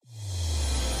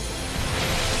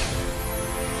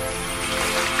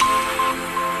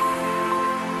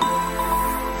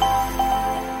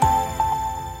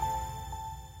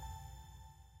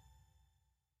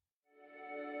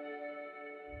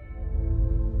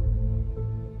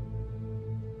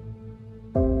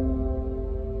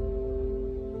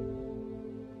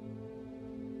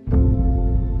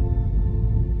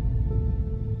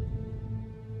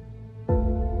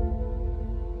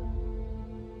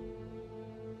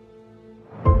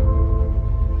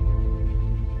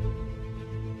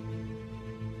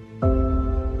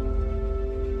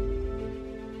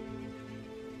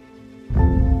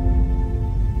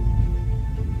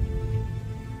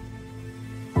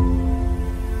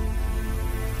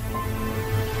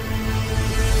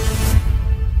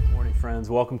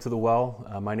welcome to The Well.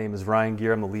 My name is Ryan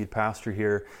Gear. I'm the lead pastor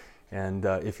here. And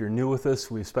if you're new with us,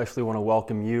 we especially want to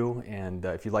welcome you. And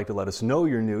if you'd like to let us know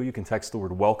you're new, you can text the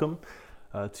word welcome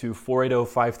to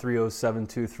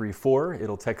 480-530-7234.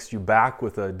 It'll text you back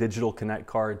with a digital connect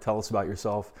card. Tell us about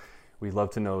yourself. We'd love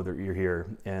to know that you're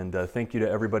here. And thank you to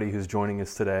everybody who's joining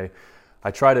us today.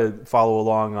 I try to follow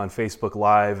along on Facebook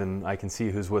Live, and I can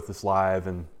see who's with us live.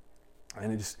 And I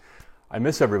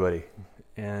miss everybody.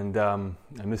 And I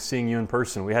miss seeing you in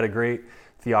person. We had a great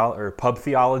pub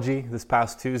theology this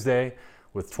past Tuesday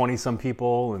with 20-some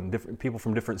people and different people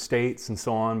from different states and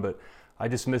so on. But I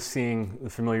just miss seeing the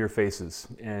familiar faces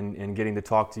and getting to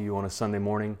talk to you on a Sunday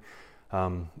morning.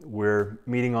 We're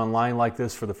meeting online like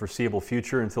this for the foreseeable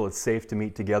future until it's safe to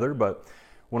meet together. But I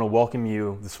want to welcome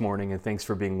you this morning, and thanks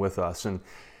for being with us. And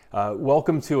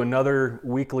welcome to another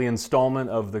weekly installment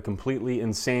of the completely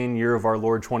insane year of our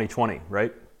Lord 2020,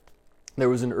 right? There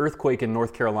was an earthquake in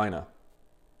North Carolina.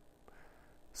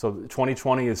 So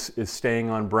 2020 is staying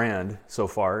on brand so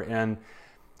far. And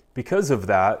because of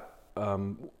that,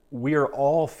 we are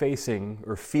all facing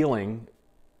or feeling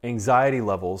anxiety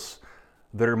levels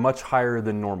that are much higher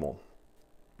than normal.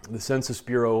 The Census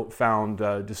Bureau found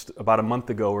just about a month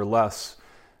ago or less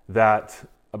that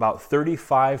about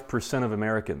 35% of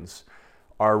Americans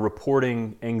are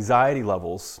reporting anxiety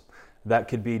levels that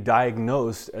could be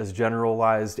diagnosed as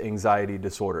generalized anxiety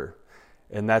disorder.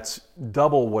 And that's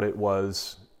double what it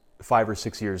was 5 or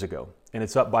 6 years ago. And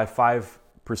it's up by 5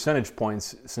 percentage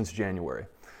points since January.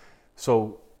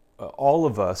 So all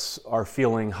of us are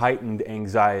feeling heightened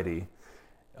anxiety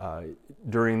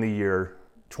during the year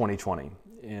 2020.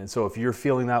 And so if you're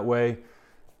feeling that way,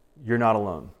 you're not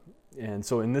alone. And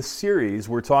so in this series,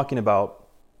 we're talking about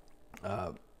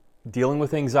dealing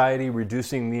with anxiety,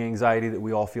 reducing the anxiety that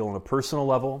we all feel on a personal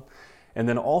level. And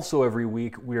then also every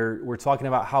week, we're talking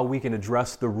about how we can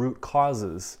address the root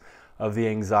causes of the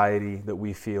anxiety that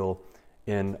we feel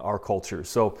in our culture.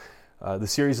 So the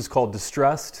series is called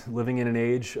Distressed, Living in an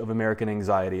Age of American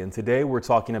Anxiety. And today we're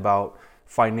talking about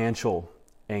financial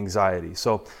anxiety.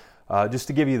 So just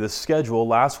to give you the schedule,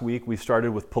 last week we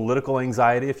started with political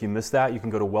anxiety. If you missed that, you can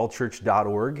go to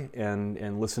wellchurch.org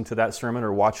and listen to that sermon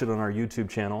or watch it on our YouTube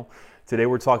channel. Today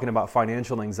we're talking about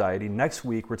financial anxiety. Next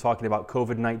week we're talking about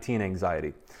COVID-19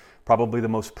 anxiety, probably the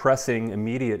most pressing,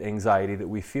 immediate anxiety that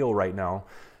we feel right now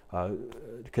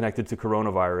connected to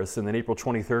coronavirus. And then April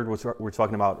 23rd, we're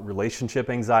talking about relationship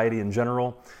anxiety in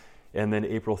general. And then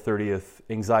April 30th,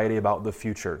 anxiety about the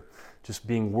future, just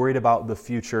being worried about the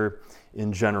future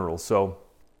in general. So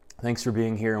thanks for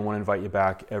being here. I want to invite you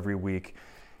back every week.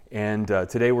 And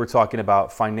today we're talking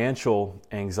about financial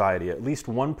anxiety. At least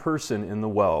one person in the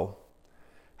well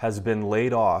has been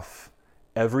laid off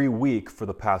every week for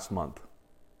the past month.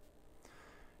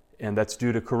 And that's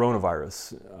due to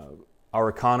coronavirus. Our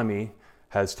economy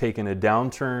has taken a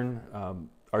downturn.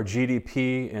 Our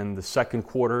GDP in the second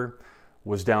quarter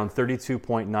was down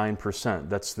 32.9%.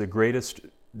 That's the greatest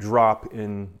drop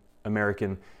in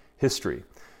American history.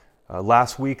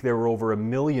 Last week, there were over 1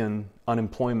 million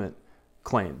unemployment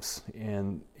claims,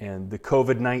 and the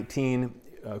COVID-19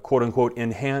 quote-unquote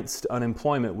enhanced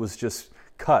unemployment was just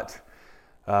cut.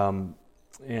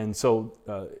 And so,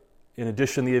 in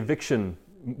addition, the eviction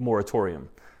moratorium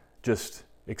just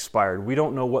expired. We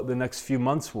don't know what the next few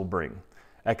months will bring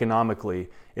economically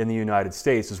in the United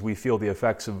States as we feel the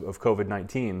effects of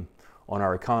COVID-19 on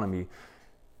our economy.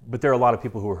 But there are a lot of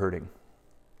people who are hurting.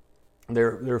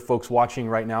 There are folks watching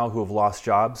right now who have lost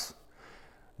jobs.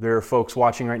 There are folks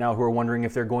watching right now who are wondering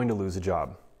if they're going to lose a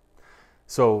job.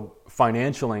 So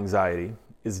financial anxiety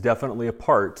is definitely a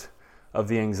part of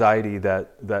the anxiety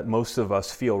that most of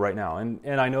us feel right now.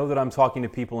 And I know that I'm talking to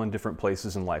people in different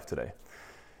places in life today.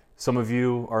 Some of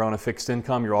you are on a fixed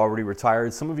income, you're already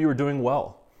retired. Some of you are doing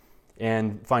well.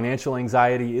 And financial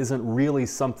anxiety isn't really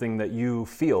something that you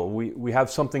feel. We have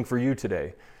something for you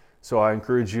today. So I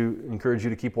encourage you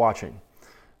to keep watching.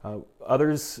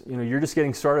 Others, you're just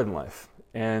getting started in life,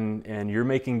 and you're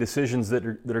making decisions that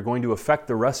are going to affect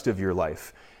the rest of your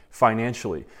life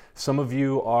financially. Some of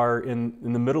you are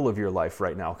in the middle of your life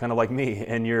right now, kind of like me,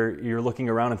 and you're looking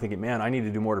around and thinking, man, I need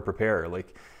to do more to prepare.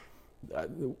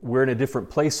 We're in a different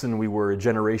place than we were a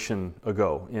generation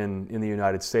ago in the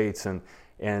United States,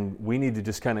 and we need to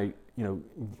just kind of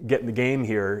get in the game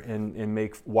here and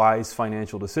make wise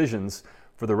financial decisions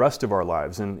for the rest of our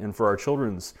lives and for our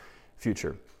children's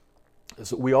future.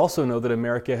 So we also know that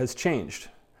America has changed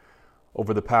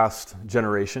over the past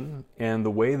generation, and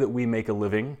the way that we make a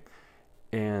living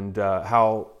and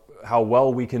how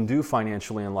well we can do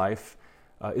financially in life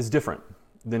is different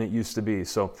than it used to be.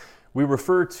 So We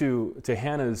refer to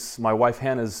my wife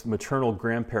Hannah's maternal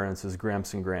grandparents as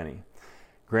Gramps and Granny.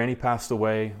 Granny passed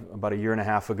away about 1.5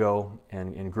 years ago,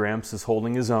 and Gramps is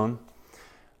holding his own.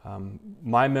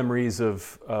 My memories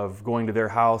of going to their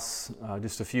house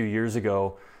just a few years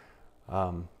ago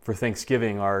for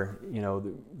Thanksgiving are,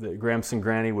 the Gramps and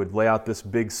Granny would lay out this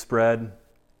big spread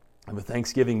of a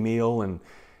Thanksgiving meal, and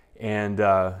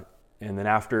then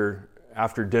after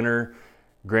dinner,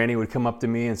 Granny would come up to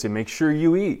me and say, "Make sure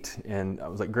you eat." And I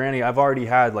was like, "Granny, I've already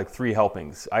had like 3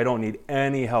 helpings. I don't need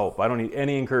any help. I don't need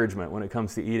any encouragement when it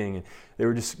comes to eating." And they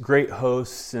were just great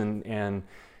hosts, and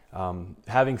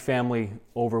having family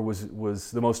over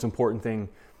was the most important thing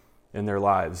in their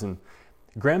lives. And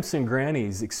Gramps and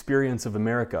Granny's experience of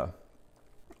America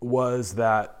was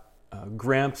that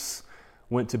Gramps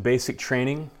went to basic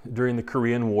training during the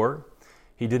Korean War.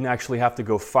 He didn't actually have to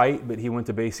go fight, but he went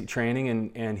to basic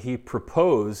training, and he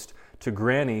proposed to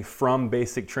Granny from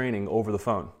basic training over the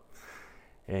phone.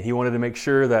 And he wanted to make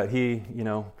sure that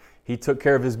he took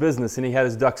care of his business and he had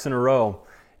his ducks in a row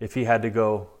if he had to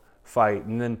go fight.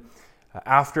 And then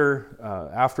after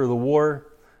the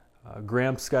war,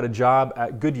 Gramps got a job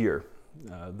at Goodyear,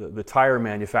 the tire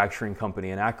manufacturing company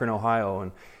in Akron, Ohio.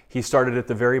 And he started at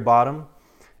the very bottom,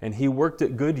 and he worked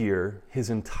at Goodyear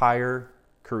his entire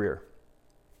career.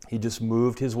 He just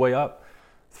moved his way up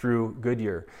through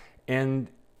Goodyear. And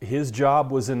his job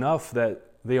was enough that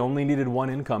they only needed one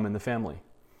income in the family.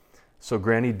 So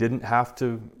Granny didn't have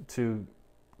to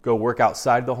go work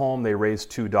outside the home. They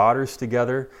raised 2 daughters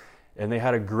together, and they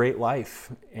had a great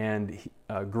life. And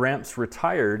Gramps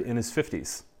retired in his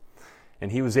 50s.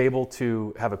 And he was able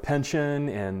to have a pension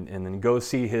and then go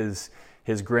see his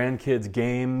grandkids'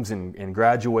 games and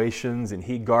graduations, and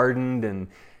he gardened,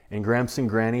 and Gramps and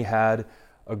Granny had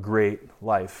a great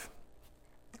life.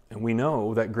 And we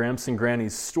know that Gramps and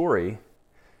Granny's story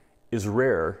is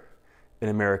rare in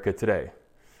America today.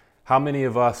 How many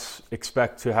of us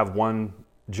expect to have one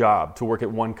job, to work at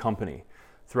one company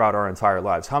throughout our entire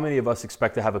lives? How many of us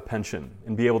expect to have a pension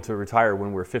and be able to retire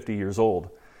when we're 50 years old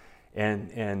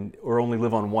or only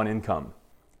live on one income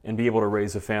and be able to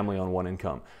raise a family on one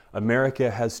income? America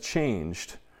has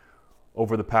changed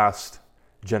over the past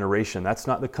generation. That's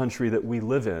not the country that we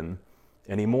live in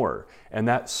anymore. And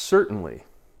that certainly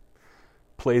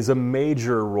plays a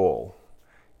major role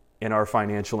in our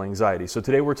financial anxiety. So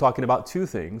today we're talking about 2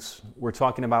 things. We're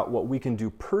talking about what we can do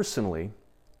personally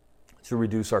to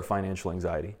reduce our financial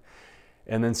anxiety.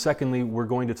 And then secondly, we're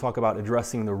going to talk about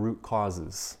addressing the root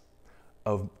causes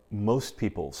of most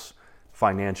people's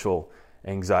financial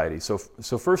anxiety. So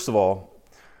first of all,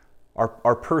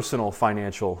 our personal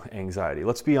financial anxiety.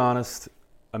 Let's be honest,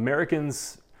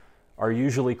 Americans are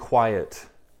usually quiet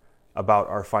about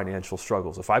our financial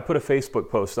struggles. If I put a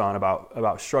Facebook post on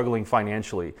about struggling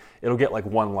financially, it'll get like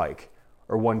 1 like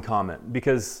or 1 comment,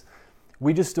 because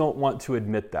we just don't want to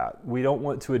admit that. We don't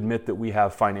want to admit that we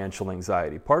have financial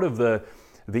anxiety. Part of the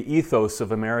ethos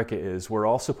of America is we're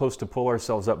all supposed to pull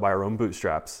ourselves up by our own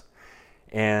bootstraps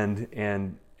and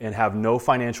have no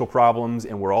financial problems,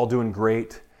 and we're all doing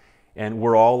great, and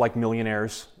we're all like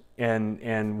millionaires,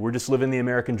 and we're just living the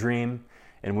American dream.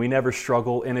 And we never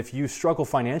struggle. And if you struggle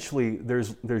financially,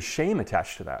 there's shame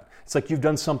attached to that. It's like you've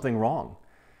done something wrong.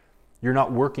 You're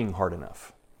not working hard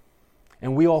enough.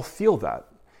 And we all feel that.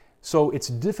 So it's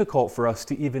difficult for us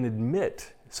to even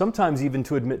admit, sometimes even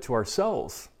to admit to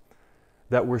ourselves,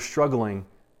 that we're struggling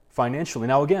financially.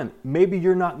 Now again, maybe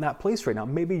you're not in that place right now.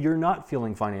 Maybe you're not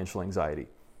feeling financial anxiety.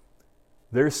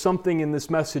 There's something in this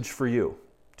message for you.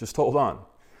 Just hold on.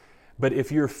 But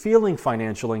if you're feeling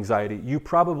financial anxiety, you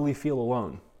probably feel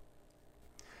alone,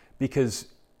 because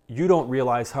you don't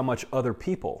realize how much other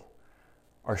people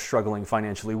are struggling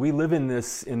financially. We live in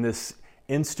this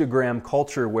Instagram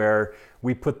culture where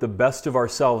we put the best of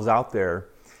ourselves out there,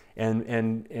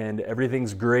 and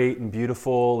everything's great and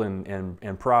beautiful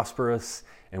and prosperous,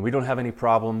 and we don't have any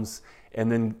problems.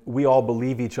 And then we all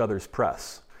believe each other's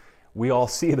press. We all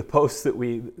see the posts that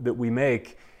we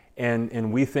make.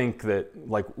 And we think that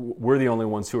like we're the only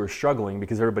ones who are struggling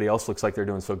because everybody else looks like they're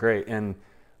doing so great. And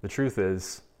the truth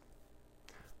is,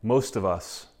 most of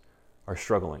us are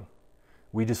struggling.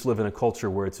 We just live in a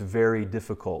culture where it's very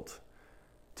difficult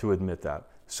to admit that.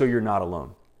 So you're not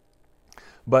alone.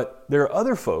 But there are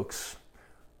other folks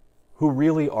who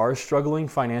really are struggling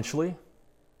financially,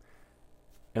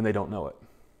 and they don't know it.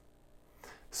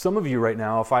 Some of you right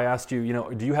now, if I asked you,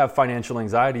 do you have financial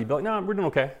anxiety? You'd be like, no, we're doing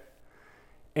okay.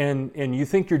 And you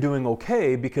think you're doing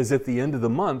okay because at the end of the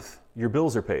month, your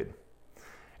bills are paid.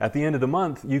 At the end of the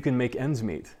month, you can make ends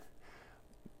meet.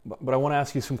 But I want to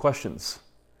ask you some questions,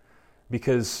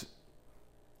 because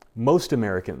most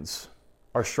Americans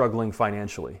are struggling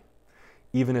financially,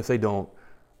 even if they don't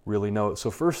really know it.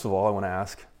 So first of all, I want to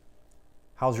ask,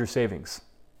 how's your savings?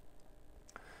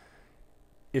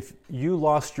 If you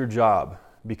lost your job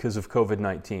because of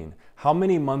COVID-19, how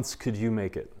many months could you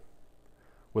make it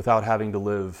without having to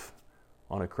live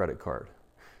on a credit card?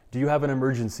 Do you have an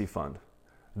emergency fund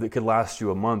that could last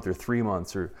you a month or 3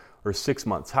 months or 6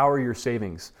 months? How are your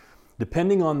savings?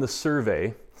 Depending on the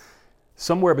survey,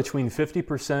 somewhere between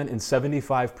 50% and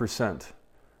 75%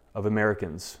 of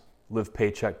Americans live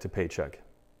paycheck to paycheck.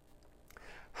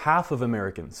 Half of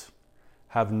Americans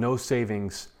have no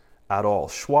savings at all.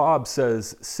 Schwab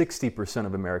says 60%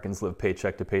 of Americans live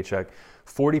paycheck to paycheck.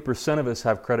 40% of us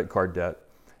have credit card debt,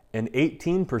 and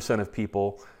 18% of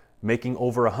people making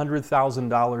over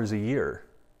 $100,000 a year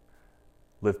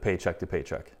live paycheck to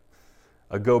paycheck.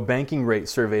 A Go Banking Rate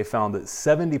survey found that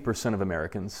 70% of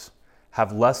Americans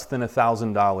have less than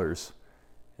 $1,000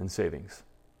 in savings.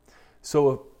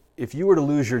 So if you were to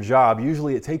lose your job,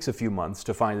 usually it takes a few months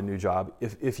to find a new job.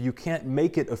 If you can't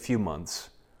make it a few months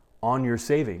on your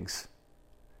savings,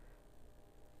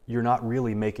 you're not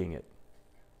really making it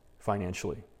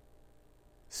financially.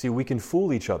 See, we can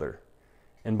fool each other.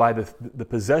 And by the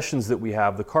possessions that we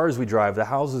have, the cars we drive, the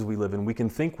houses we live in, we can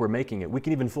think we're making it. We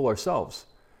can even fool ourselves.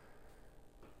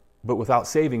 But without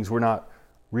savings, we're not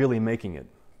really making it.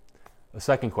 A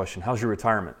second question, how's your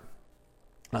retirement?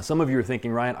 Now, some of you are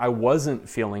thinking, Ryan, I wasn't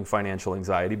feeling financial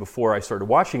anxiety before I started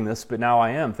watching this, but now I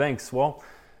am. Thanks. Well,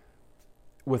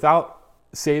 without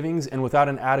savings and without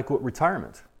an adequate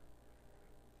retirement,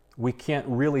 we can't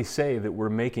really say that we're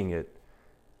making it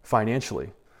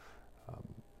financially.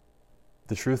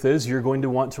 The truth is, you're going to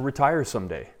want to retire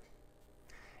someday.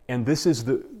 And this is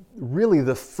really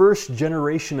the first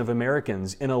generation of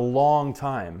Americans in a long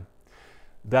time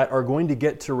that are going to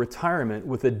get to retirement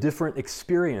with a different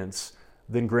experience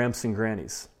than Gramps and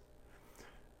Grannies.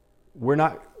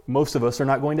 Most of us are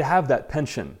not going to have that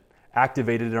pension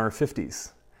activated in our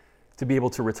 50s to be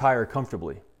able to retire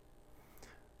comfortably.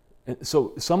 And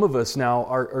so some of us now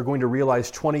are going to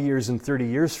realize 20 years and 30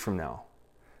 years from now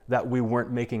that we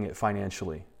weren't making it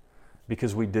financially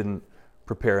because we didn't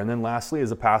prepare. And then lastly,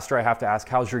 as a pastor, I have to ask,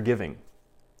 how's your giving?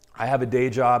 I have a day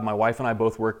job. My wife and I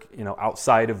both work,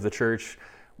 outside of the church.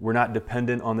 We're not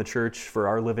dependent on the church for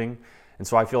our living. And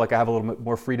so I feel like I have a little bit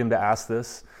more freedom to ask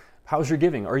this. How's your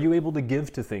giving? Are you able to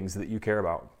give to things that you care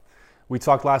about? We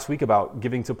talked last week about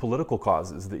giving to political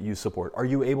causes that you support. Are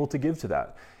you able to give to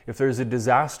that? If there's a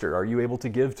disaster, are you able to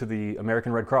give to the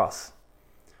American Red Cross?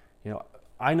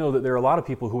 I know that there are a lot of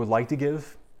people who would like to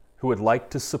give, who would like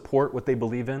to support what they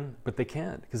believe in, but they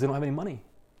can't because they don't have any money.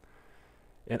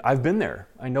 And I've been there.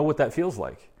 I know what that feels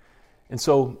like. And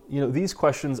so, these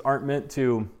questions aren't meant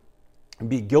to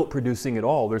be guilt-producing at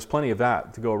all. There's plenty of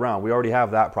that to go around. We already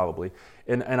have that probably.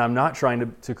 And I'm not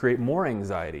trying to create more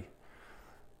anxiety.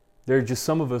 There are just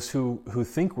some of us who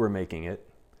think we're making it,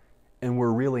 and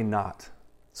we're really not.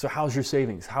 So how's your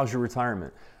savings? How's your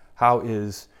retirement? How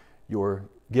is your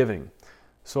giving?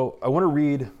 So I want to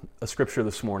read a scripture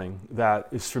this morning that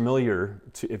is familiar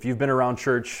to, if you've been around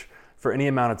church for any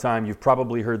amount of time, you've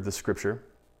probably heard this scripture.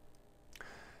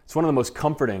 It's one of the most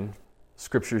comforting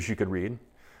scriptures you could read.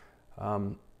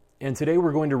 And today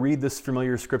we're going to read this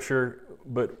familiar scripture,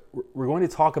 but we're going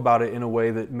to talk about it in a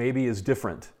way that maybe is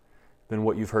different than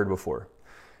what you've heard before.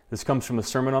 This comes from the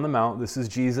Sermon on the Mount. This is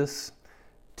Jesus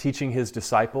teaching his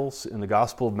disciples in the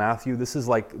Gospel of Matthew. This is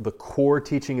like the core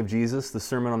teaching of Jesus, the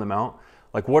Sermon on the Mount.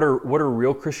 Like what are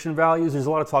real Christian values? There's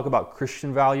a lot of talk about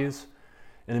Christian values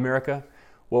in America.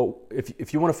 Well,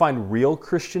 if you want to find real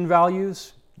Christian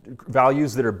values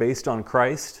that are based on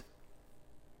Christ,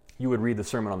 you would read the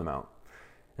Sermon on the Mount.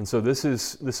 And so this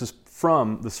is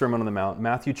from the Sermon on the Mount,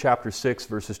 Matthew chapter 6,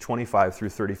 verses 25 through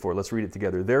 34. Let's read it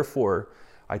together. Therefore,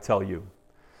 I tell you,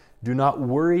 do not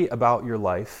worry about your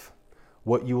life,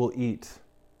 what you will eat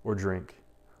or drink,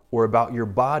 or about your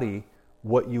body,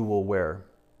 what you will wear.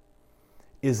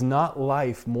 Is not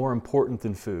life more important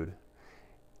than food,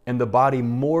 and the body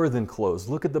more than clothes?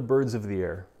 Look at the birds of the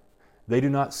air. They do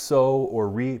not sow or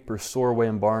reap or store away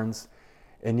in barns,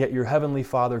 and yet your heavenly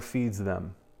Father feeds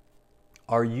them.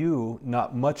 Are you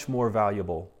not much more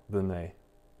valuable than they?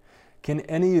 Can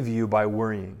any of you, by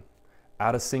worrying,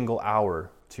 add a single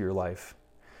hour to your life?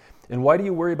 And why do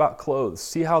you worry about clothes?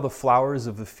 See how the flowers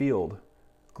of the field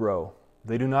grow.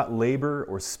 They do not labor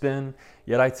or spin,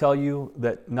 yet I tell you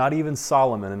that not even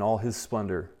Solomon in all his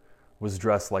splendor was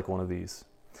dressed like one of these.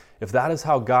 If that is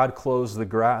how God clothes the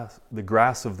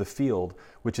grass of the field,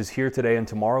 which is here today and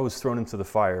tomorrow is thrown into the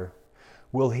fire,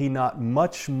 will he not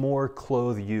much more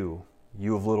clothe you,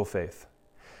 you of little faith?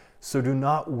 So do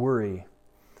not worry,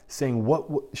 saying, what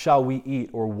shall we eat,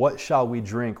 or what shall we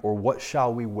drink, or what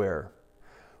shall we wear?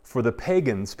 For the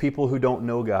pagans, people who don't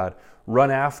know God,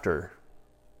 run after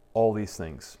all these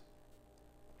things.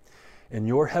 And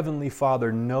your heavenly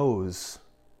Father knows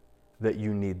that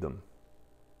you need them.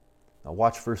 Now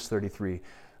watch verse 33.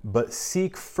 But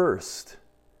seek first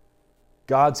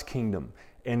God's kingdom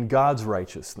and God's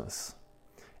righteousness,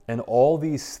 and all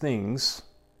these things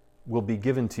will be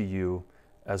given to you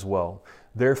as well.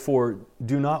 Therefore,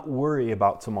 do not worry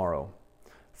about tomorrow,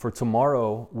 for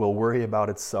tomorrow will worry about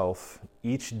itself.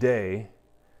 Each day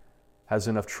has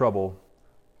enough trouble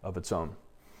of its own.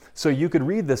 So you could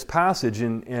read this passage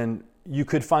and you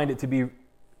could find it to be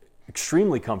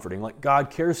extremely comforting, like God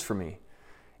cares for me.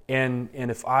 And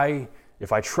if I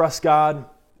trust God,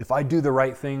 if I do the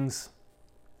right things,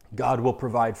 God will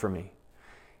provide for me.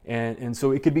 And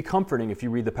so it could be comforting if you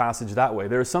read the passage that way.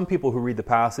 There are some people who read the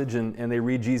passage and they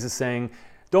read Jesus saying,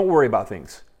 don't worry about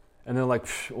things. And they're like,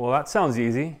 well, that sounds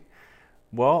easy.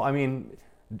 Well, I mean,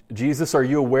 Jesus, are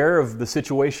you aware of the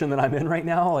situation that I'm in right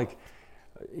now? Like,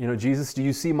 Jesus, do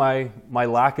you see my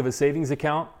lack of a savings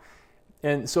account?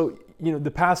 And so,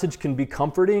 the passage can be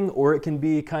comforting, or it can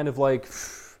be kind of like,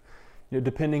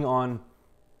 depending on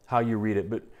how you read it.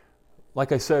 But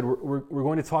like I said, we're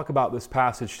going to talk about this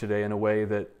passage today in a way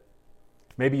that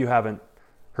maybe you haven't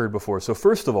heard before. So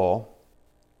first of all,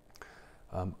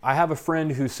 I have a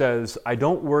friend who says, I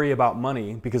don't worry about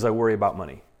money because I worry about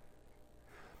money.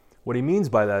 What he means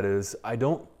by that is, I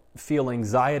don't feel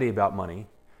anxiety about money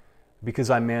because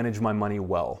I manage my money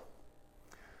well.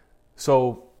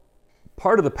 So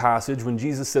part of the passage, when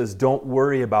Jesus says, don't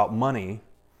worry about money,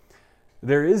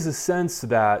 there is a sense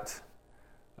that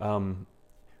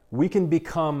we can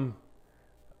become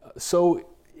so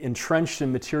entrenched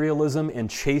in materialism and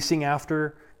chasing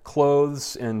after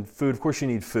clothes and food. Of course you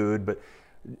need food, but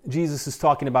Jesus is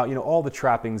talking about, all the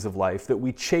trappings of life that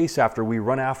we chase after, we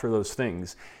run after those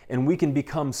things. And we can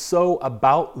become so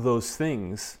about those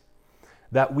things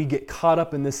that we get caught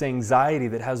up in this anxiety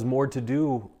that has more to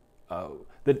do,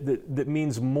 that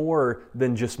means more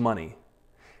than just money.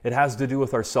 It has to do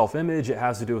with our self-image. It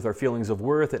has to do with our feelings of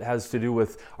worth. It has to do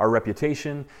with our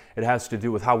reputation. It has to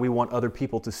do with how we want other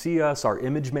people to see us, our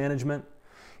image management.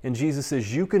 And Jesus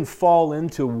says you can fall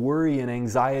into worry and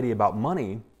anxiety about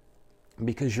money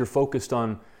because you're focused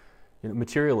on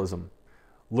materialism,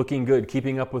 looking good,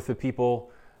 keeping up with the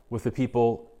people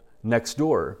next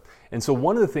door. And so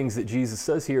one of the things that Jesus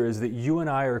says here is that you and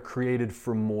I are created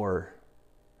for more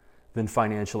than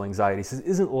financial anxiety. He says,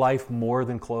 isn't life more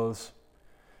than clothes?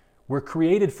 We're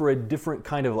created for a different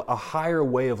kind of, a higher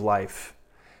way of life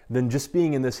than just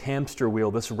being in this hamster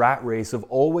wheel, this rat race of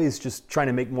always just trying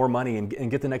to make more money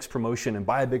and get the next promotion and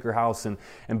buy a bigger house and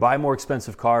buy more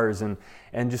expensive cars and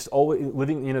just always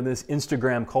living this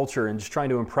Instagram culture and just trying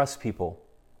to impress people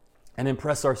and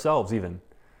impress ourselves even.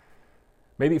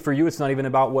 Maybe for you it's not even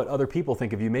about what other people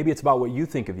think of you. Maybe it's about what you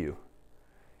think of you.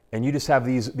 And you just have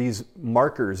these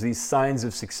markers, these signs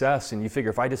of success, and you figure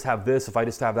if I just have this, if I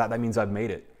just have that, that means I've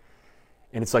made it.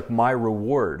 And it's like my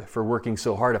reward for working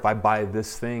so hard if I buy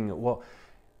this thing. Well,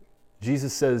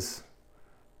 Jesus says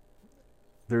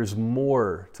there's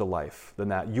more to life than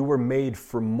that. You were made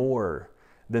for more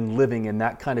than living in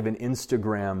that kind of an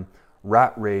Instagram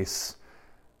rat race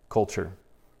culture.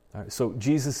 All right, so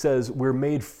Jesus says we're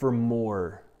made for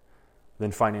more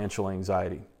than financial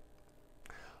anxiety.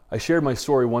 I shared my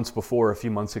story once before a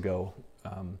few months ago,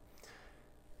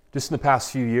 just in the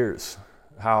past few years,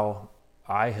 how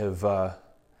I have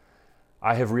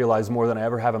realized more than I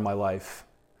ever have in my life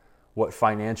what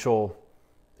financial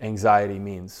anxiety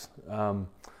means.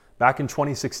 Back in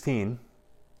 2016,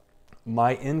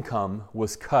 my income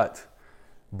was cut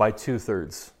by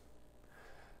 2/3.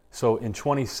 So in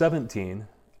 2017,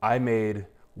 I made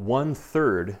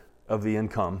 1/3 of the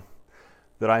income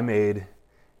that I made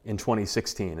in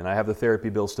 2016, and I have the therapy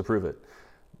bills to prove it.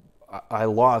 I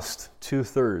lost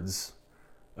 2/3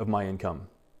 of my income.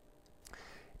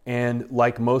 And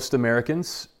like most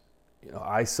Americans,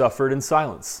 I suffered in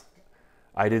silence.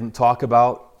 I didn't talk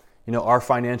about, our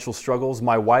financial struggles.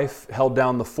 My wife held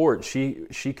down the fort.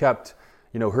 She kept,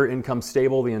 her income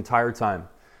stable the entire time,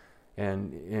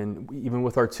 and even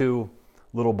with our 2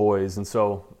 little boys. And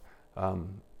so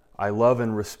I love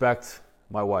and respect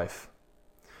my wife.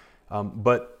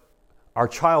 But our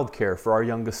child care for our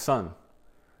youngest son,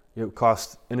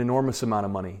 cost an enormous amount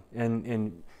of money.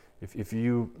 And if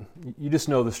you just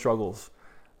know the struggles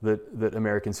that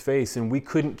Americans face, and we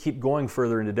couldn't keep going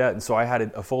further into debt. And so I had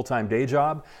a full-time day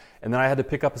job, and then I had to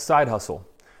pick up a side hustle.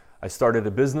 I started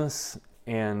a business,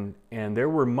 and there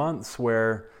were months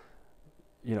where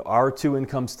our two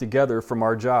incomes together from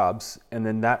our jobs, and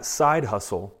then that side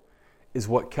hustle is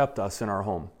what kept us in our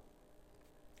home.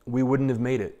 We wouldn't have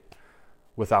made it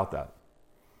without that.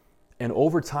 And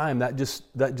over time, that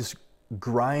just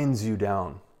grinds you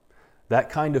down. That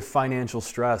kind of financial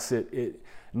stress, it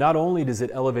not only does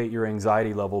it elevate your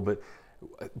anxiety level, but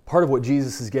part of what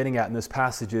Jesus is getting at in this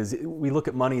passage is we look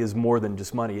at money as more than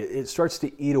just money. It starts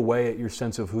to eat away at your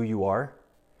sense of who you are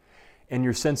and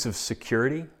your sense of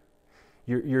security,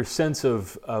 your sense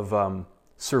of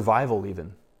survival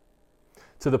even,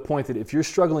 to the point that if you're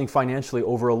struggling financially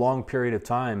over a long period of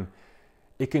time,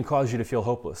 it can cause you to feel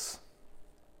hopeless.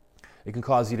 It can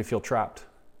cause you to feel trapped.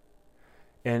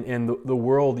 And the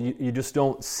world, you just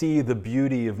don't see the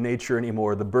beauty of nature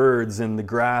anymore, the birds and the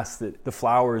grass, the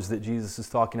flowers that Jesus is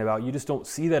talking about. You just don't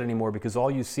see that anymore because all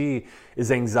you see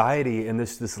is anxiety and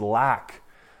this lack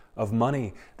of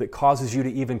money that causes you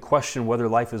to even question whether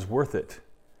life is worth it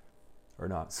or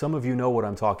not. Some of you know what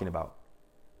I'm talking about.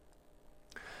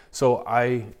 So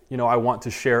I want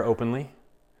to share openly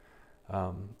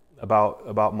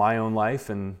about my own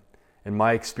life and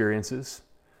my experiences.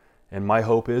 And my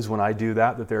hope is when I do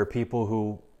that there are people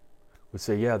who would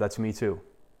say, yeah, that's me too.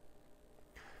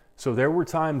 So there were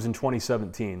times in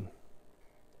 2017,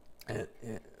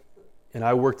 and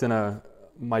I worked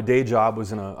my day job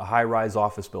was in a high-rise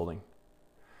office building.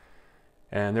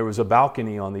 And there was a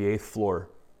balcony on the 8th floor.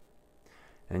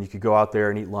 And you could go out there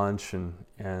and eat lunch.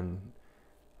 And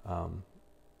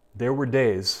there were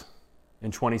days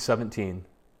in 2017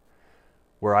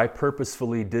 where I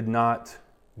purposefully did not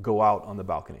go out on the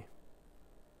balcony.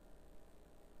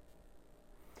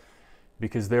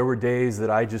 Because there were days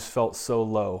that I just felt so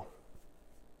low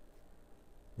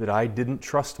that I didn't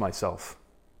trust myself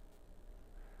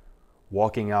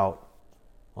walking out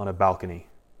on a balcony.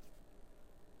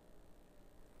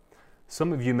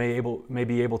 Some of you may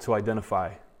be able to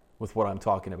identify with what I'm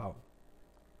talking about.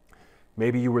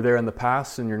 Maybe you were there in the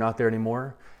past and you're not there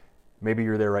anymore. Maybe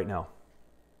you're there right now.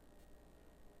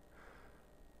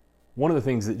 One of the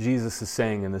things that Jesus is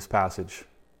saying in this passage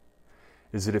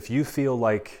is that if you feel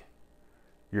like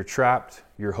you're trapped,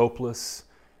 you're hopeless,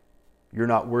 you're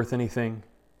not worth anything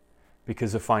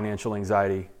because of financial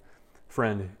anxiety,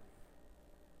 friend,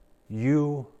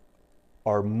 you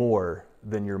are more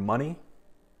than your money,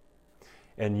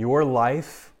 and your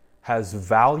life has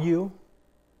value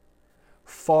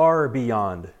far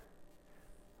beyond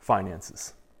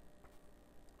finances.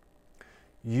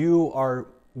 You are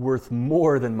worth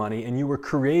more than money, and you were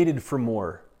created for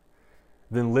more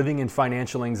than living in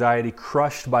financial anxiety,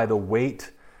 crushed by the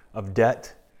weight of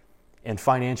debt and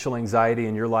financial anxiety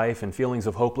in your life and feelings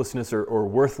of hopelessness or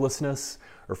worthlessness,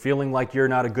 or feeling like you're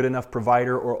not a good enough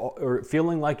provider, or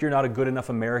feeling like you're not a good enough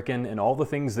American, and all the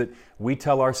things that we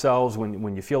tell ourselves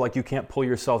when you feel like you can't pull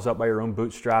yourselves up by your own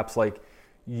bootstraps. Like,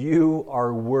 you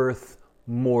are worth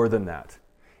more than that.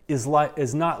 Is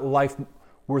not life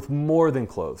worth more than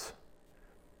clothes?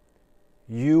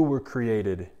 You were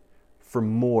created for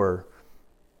more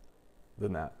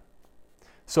than that.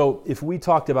 So if we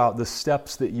talked about the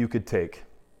steps that you could take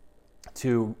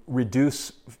to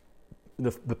reduce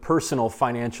the personal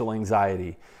financial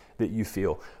anxiety that you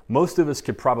feel, most of us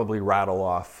could probably rattle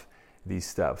off these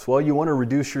steps. Well, you want to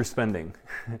reduce your spending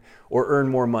or earn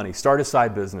more money. Start a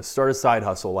side business, start a side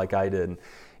hustle like I did.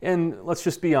 And let's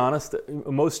just be honest,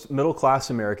 most middle-class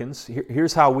Americans,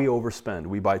 here's how we overspend.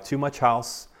 We buy too much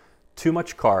house, too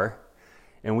much car,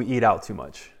 and we eat out too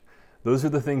much. Those are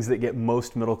the things that get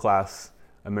most middle-class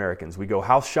Americans. We go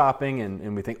house shopping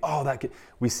and we think,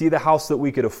 we see the house that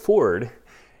we could afford,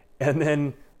 and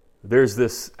then there's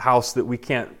this house that we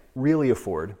can't really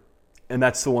afford, and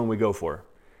that's the one we go for.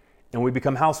 And we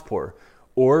become house poor.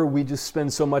 Or we just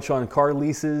spend so much on car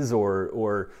leases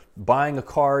or buying a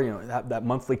car, that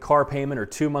monthly car payment or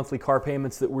 2 monthly car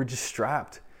payments, that we're just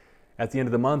strapped at the end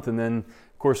of the month. And then,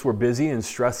 of course, we're busy and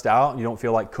stressed out and you don't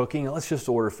feel like cooking. Let's just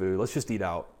order food. Let's just eat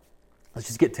out. Let's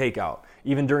just get takeout.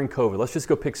 Even during COVID, let's just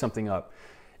go pick something up.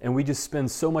 And we just spend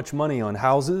so much money on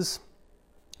houses,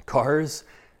 cars,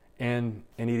 and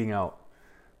eating out.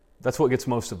 That's what gets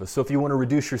most of us. So if you want to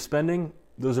reduce your spending,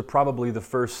 those are probably the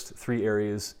first 3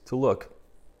 areas to look.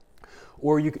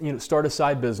 Or you start a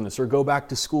side business or go back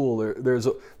to school.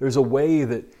 There's a way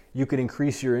that you can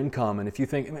increase your income. And if you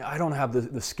think, I don't have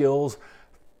the skills,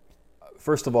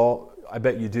 first of all, I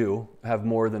bet you do have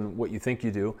more than what you think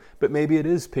you do, but maybe it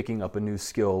is picking up a new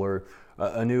skill or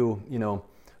a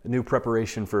new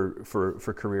preparation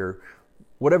for career.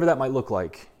 Whatever that might look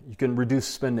like, you can reduce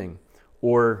spending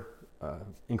or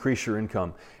increase your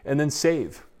income, and then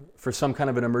save for some kind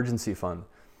of an emergency fund.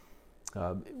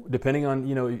 Depending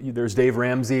on, there's Dave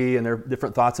Ramsey and there are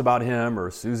different thoughts about him, or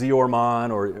Susie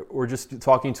Orman, or just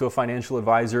talking to a financial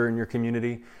advisor in your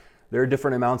community. There are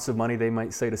different amounts of money they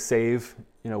might say to save,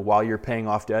 while you're paying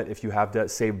off debt. If you have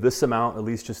debt, save this amount, at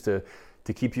least just to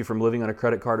keep you from living on a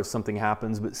credit card if something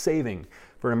happens, but saving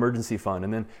for an emergency fund,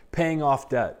 and then paying off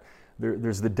debt.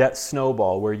 There's the debt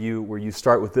snowball where you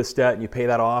start with this debt and you pay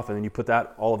that off, and then you put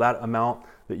all of that amount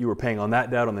that you were paying on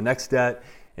that debt on the next debt,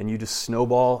 and you just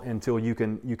snowball until you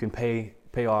can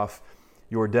pay off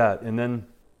your debt. And then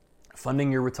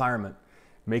funding your retirement,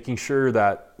 making sure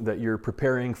that you're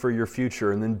preparing for your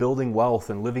future, and then building wealth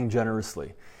and living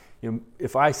generously.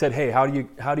 If I said, hey, how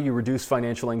do you reduce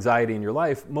financial anxiety in your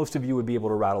life, most of you would be able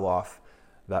to rattle off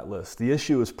that list. The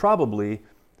issue is probably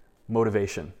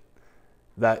motivation.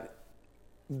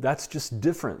 That's just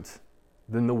different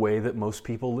than the way that most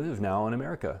people live now in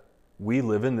America. We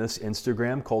live in this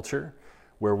Instagram culture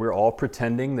where we're all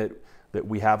pretending that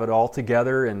we have it all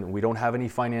together and we don't have any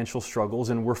financial struggles,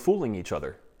 and we're fooling each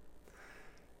other.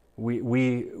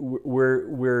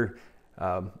 We're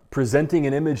presenting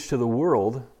an image to the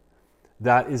world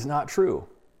that is not true,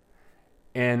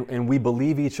 and we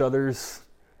believe each other's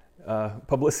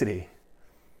publicity.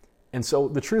 And so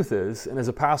the truth is, and as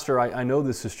a pastor, I know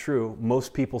this is true,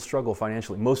 most people struggle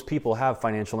financially. Most people have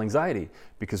financial anxiety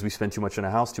because we spend too much on a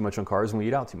house, too much on cars, and we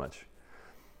eat out too much.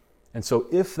 And so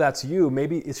if that's you,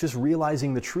 maybe it's just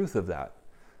realizing the truth of that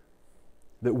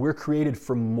we're created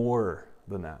for more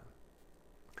than that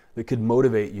could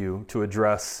motivate you to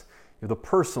address the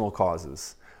personal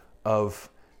causes of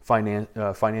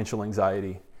financial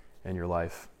anxiety in your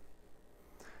life.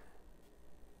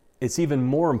 It's even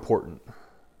more important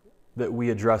that we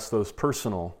address those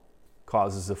personal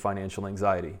causes of financial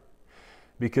anxiety,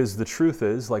 because the truth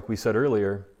is, like we said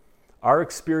earlier, our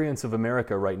experience of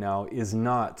America right now is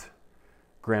not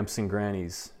Gramps and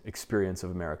Granny's experience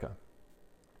of America.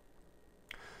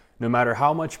 No matter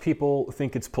how much people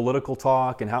think it's political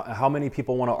talk and how many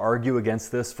people want to argue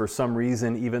against this for some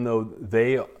reason, even though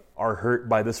they are hurt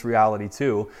by this reality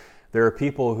too, there are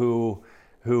people who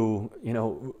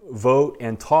vote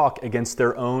and talk against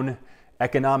their own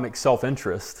economic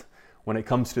self-interest when it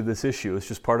comes to this issue. It's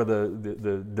just part of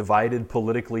the divided,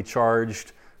 politically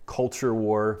charged culture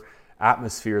war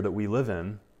atmosphere that we live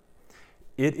in.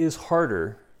 It is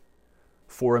harder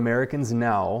for Americans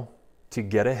now to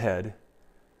get ahead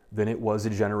than it was a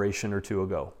generation or two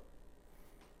ago.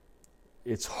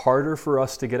 It's harder for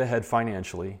us to get ahead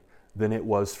financially than it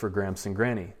was for Gramps and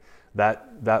Granny. That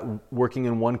working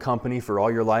in one company for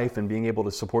all your life and being able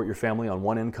to support your family on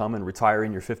one income and retire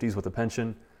in your 50s with a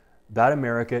pension, that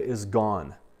America is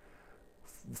gone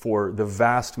for the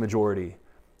vast majority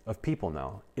of people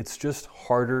now. It's just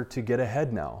harder to get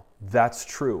ahead now. That's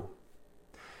true.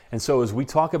 And so as we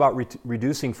talk about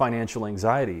reducing financial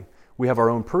anxiety, we have our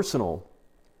own personal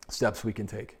steps we can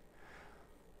take.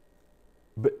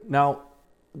 But now,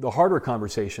 the harder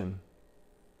conversation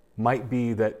might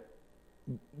be that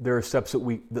there are steps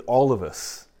that all of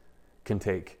us can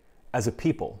take as a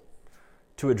people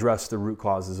to address the root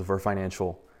causes of our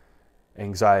financial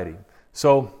anxiety.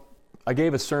 So I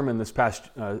gave a sermon this past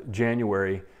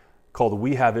January called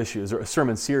We Have Issues, or a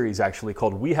sermon series actually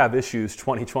called We Have Issues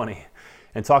 2020,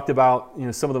 and talked about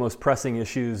some of the most pressing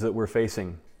issues that we're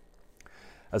facing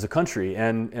as a country.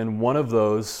 And one of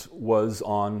those was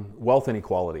on wealth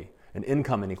inequality and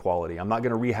income inequality. I'm not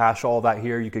going to rehash all that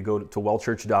here. You could go to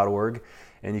wellchurch.org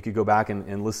and you could go back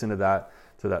and listen to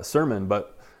that sermon.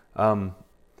 But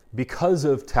because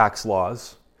of tax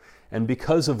laws and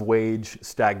because of wage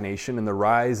stagnation and the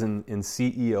rise in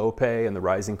CEO pay and the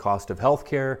rising cost of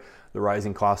healthcare, the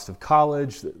rising cost of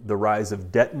college, the rise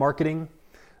of debt marketing,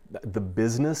 the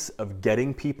business of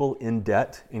getting people in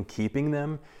debt and keeping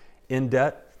them in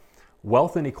debt,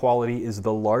 wealth inequality is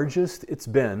the largest it's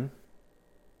been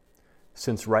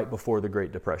since right before the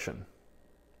Great Depression.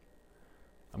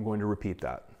 I'm going to repeat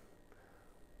that.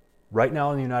 Right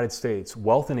now in the United States,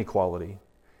 wealth inequality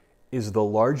is the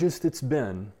largest it's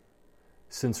been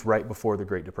since right before the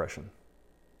Great Depression.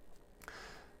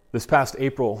 This past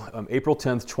April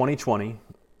 10th, 2020,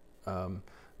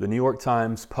 the New York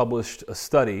Times published a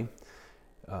study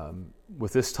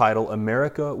with this title,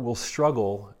 America Will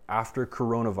Struggle After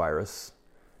Coronavirus.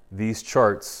 These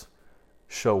charts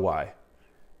show why.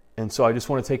 And so I just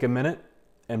want to take a minute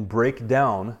and break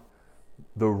down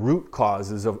the root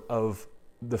causes of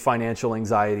the financial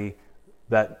anxiety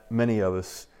that many of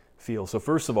us feel. So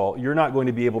first of all, you're not going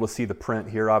to be able to see the print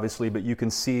here, obviously, but you can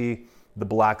see the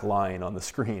black line on the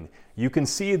screen. You can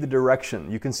see the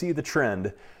direction, you can see the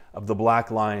trend of the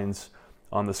black lines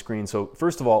on the screen. So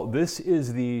first of all, this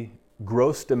is the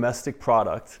gross domestic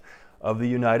product of the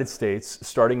United States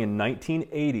starting in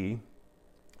 1980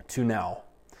 to now.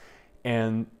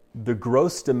 And the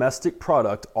gross domestic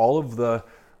product, all of the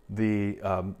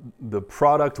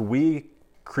product we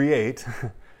create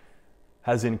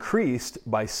has increased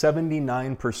by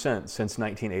 79% since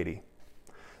 1980.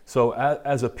 So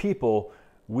as a people,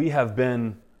 we have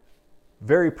been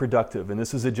very productive, and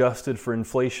this is adjusted for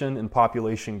inflation and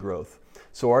population growth.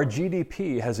 So our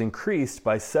GDP has increased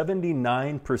by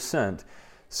 79%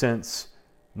 since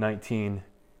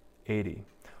 1980.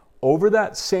 Over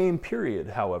that same period,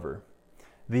 however,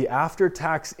 the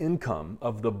after-tax income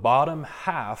of the bottom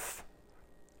half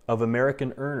of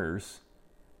American earners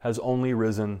has only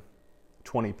risen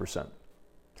 20%.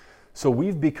 So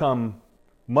we've become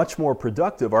much more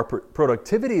productive. Our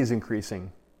productivity is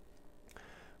increasing,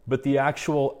 but the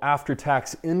actual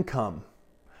after-tax income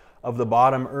of the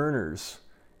bottom earners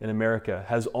in America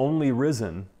has only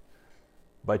risen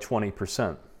by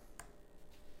 20%.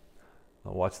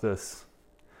 Now watch this.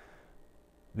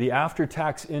 The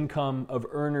after-tax income of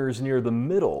earners near the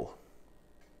middle,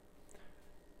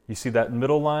 you see that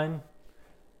middle line,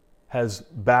 has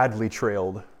badly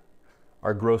trailed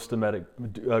our gross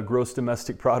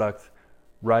domestic product,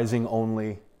 rising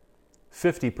only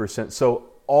 50%. So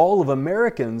all of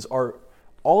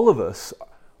us,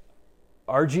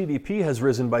 our GDP has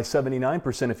risen by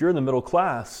 79%. If you're in the middle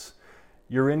class,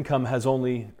 your income has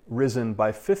only risen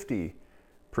by 50%.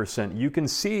 You can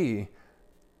see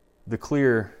the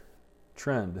clear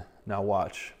trend. Now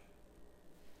watch.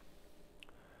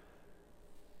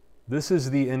 This is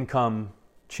the income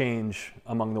change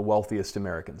among the wealthiest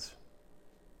Americans.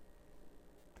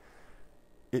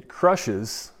 It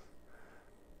crushes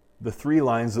the three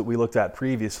lines that we looked at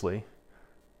previously.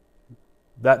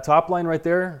 That top line right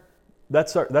there,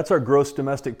 that's our gross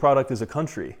domestic product as a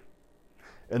country.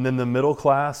 And then the middle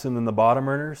class and then the bottom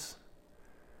earners,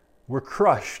 we're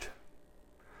crushed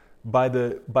by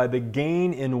the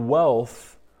gain in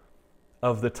wealth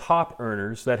of the top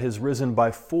earners that has risen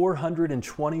by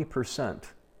 420%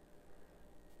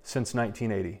 since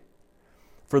 1980.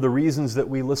 For the reasons that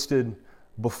we listed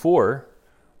before,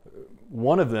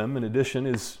 one of them, in addition,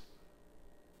 is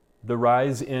the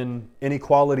rise in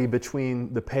inequality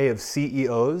between the pay of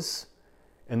CEOs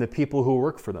and the people who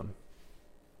work for them.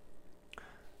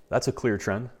 That's a clear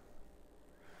trend.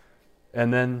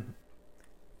 And then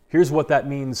here's what that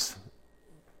means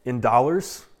in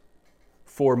dollars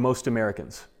for most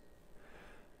Americans.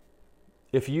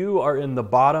 If you are in the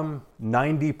bottom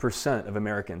 90% of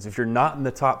Americans, if you're not in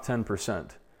the top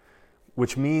 10%,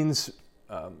 which means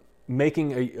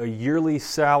making a yearly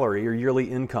salary or yearly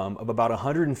income of about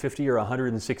 $150,000 or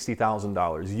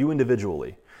 $160,000, you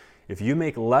individually, if you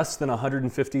make less than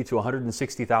 $150,000 to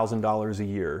 $160,000 a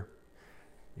year,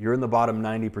 you're in the bottom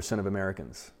 90% of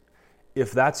Americans.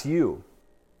 If that's you,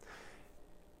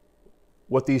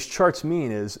 what these charts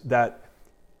mean is that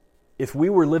if we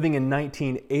were living in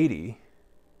 1980,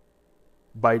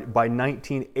 by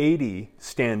 1980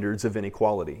 standards of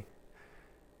inequality,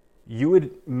 you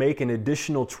would make an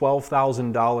additional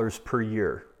 $12,000 per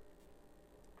year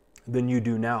than you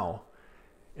do now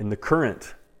in the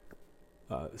current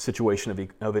situation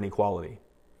of inequality.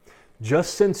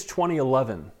 Just since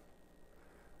 2011,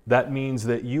 that means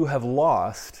that you have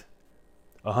lost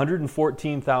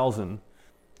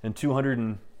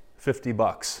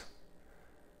 $114,250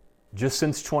 just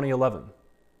since 2011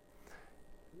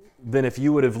 than if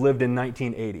you would have lived in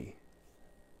 1980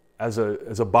 as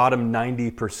a bottom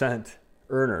 90%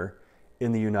 earner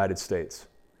in the United States.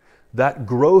 That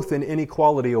growth in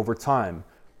inequality over time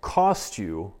cost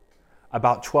you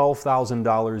about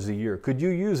 $12,000 a year. Could you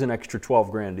use an extra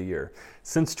 $12,000 a year?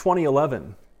 Since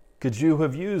 2011, could you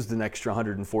have used an extra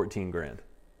 $114,000?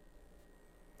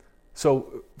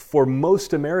 So for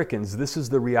most Americans, this is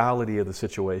the reality of the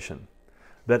situation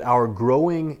that our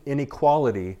growing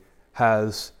inequality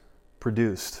has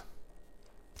produced.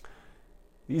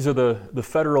 These are the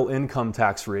federal income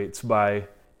tax rates by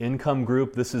income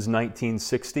group. This is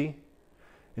 1960,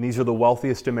 and these are the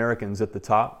wealthiest Americans at the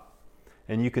top.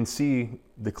 And you can see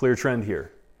the clear trend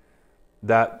here,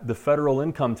 that the federal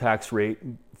income tax rate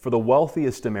for the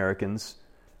wealthiest Americans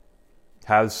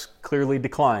has clearly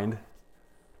declined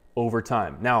over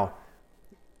time. Now,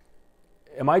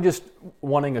 am I just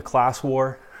wanting a class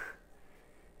war?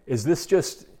 Is this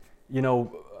just,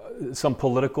 some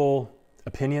political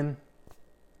opinion?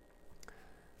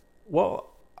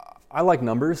 Well, I like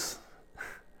numbers.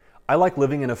 I like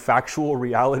living in a factual,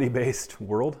 reality-based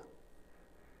world.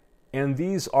 And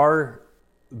these are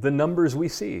the numbers we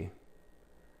see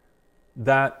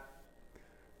that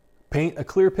paint a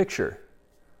clear picture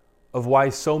of why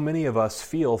so many of us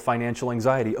feel financial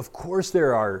anxiety. Of course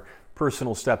there are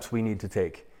personal steps we need to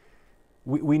take.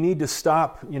 We need to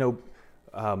stop,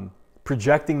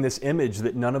 projecting this image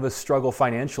that none of us struggle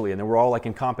financially and that we're all like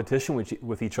in competition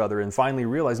with each other, and finally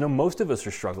realize, no, most of us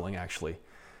are struggling actually.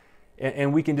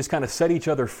 And we can just kind of set each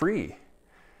other free.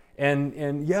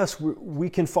 And yes, we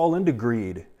can fall into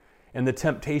greed and the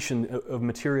temptation of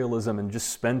materialism and just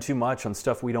spend too much on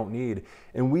stuff we don't need.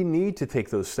 And we need to take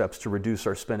those steps to reduce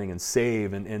our spending and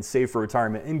save for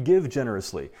retirement and give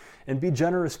generously and be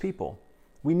generous people.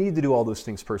 We need to do all those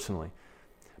things personally.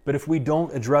 But if we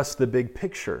don't address the big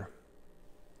picture,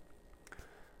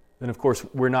 then of course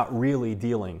we're not really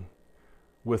dealing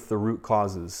with the root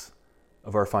causes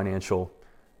of our financial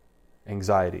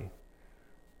anxiety.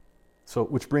 So,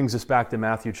 which brings us back to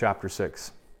Matthew chapter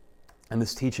 6 and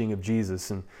this teaching of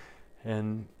Jesus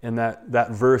and that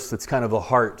verse that's kind of the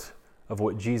heart of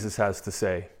what Jesus has to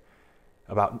say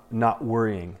about not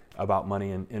worrying about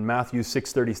money. In Matthew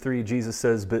 6:33, Jesus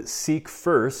says, "But seek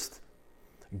first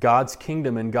God's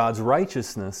kingdom and God's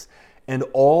righteousness, and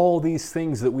all these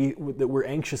things that we're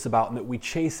anxious about and that we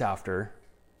chase after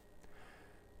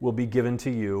will be given to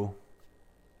you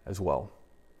as well."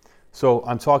 So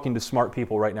I'm talking to smart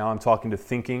people right now. I'm talking to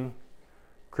thinking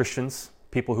Christians,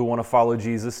 people who want to follow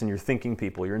Jesus, and you're thinking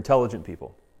people, you're intelligent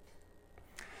people.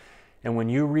 And when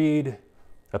you read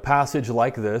a passage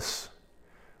like this,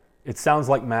 it sounds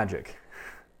like magic.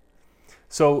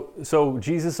 So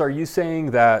Jesus, are you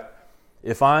saying that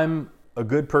if I'm a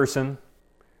good person,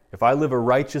 if I live a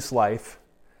righteous life,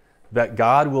 that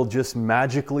God will just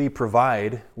magically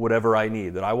provide whatever I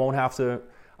need, that I won't have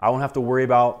to worry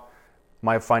about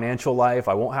my financial life,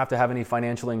 I won't have to have any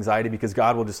financial anxiety because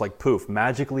God will just poof,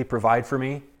 magically provide for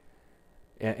me,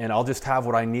 and I'll just have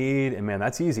what I need, and man,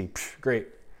 that's easy, great.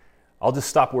 I'll just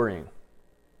stop worrying.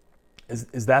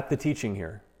 Is that the teaching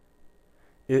here?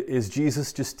 Is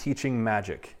Jesus just teaching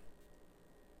magic?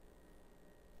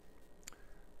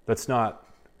 That's not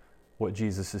what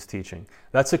Jesus is teaching.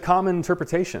 That's a common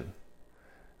interpretation.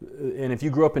 And if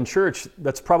you grew up in church,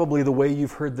 that's probably the way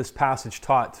you've heard this passage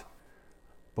taught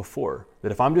before.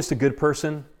 That if I'm just a good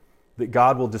person, that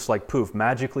God will just poof,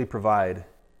 magically provide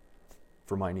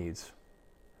for my needs.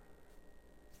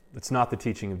 That's not the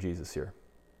teaching of Jesus here.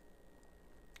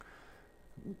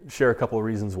 Share a couple of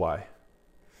reasons why.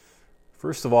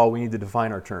 First of all, we need to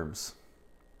define our terms.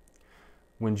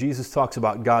 When Jesus talks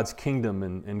about God's kingdom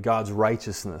and God's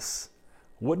righteousness,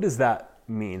 what does that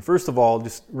mean? First of all,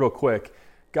 just real quick,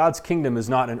 God's kingdom is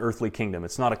not an earthly kingdom.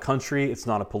 It's not a country. It's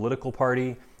not a political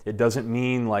party. It doesn't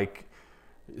mean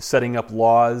setting up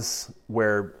laws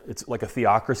where it's like a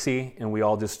theocracy and we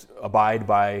all just abide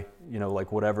by,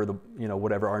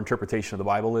 whatever our interpretation of the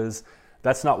Bible is.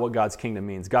 That's not what God's kingdom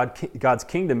means. God's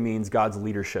kingdom means God's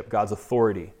leadership, God's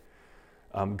authority,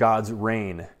 God's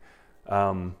reign,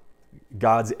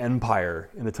 God's empire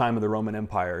in the time of the Roman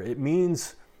Empire. It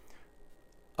means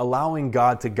allowing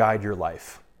God to guide your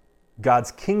life.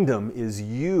 God's kingdom is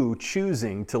you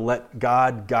choosing to let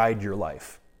God guide your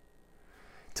life,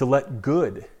 to let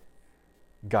good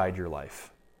guide your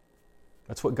life.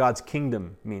 That's what God's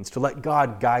kingdom means, to let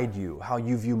God guide you, how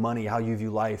you view money, how you view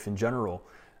life in general.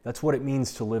 That's what it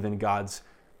means to live in God's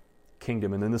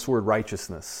kingdom. And then this word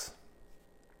righteousness.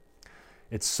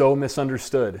 It's so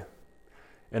misunderstood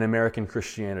in American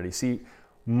Christianity. See,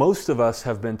 most of us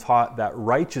have been taught that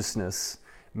righteousness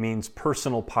means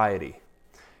personal piety.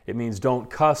 It means don't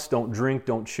cuss, don't drink,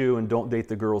 don't chew, and don't date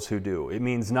the girls who do. It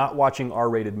means not watching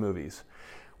R-rated movies.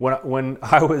 When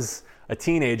I was a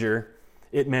teenager,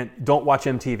 it meant don't watch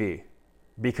MTV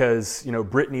because,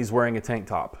 Britney's wearing a tank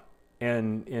top.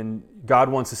 And God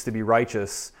wants us to be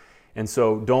righteous. And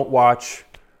so don't watch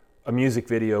a music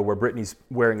video where Britney's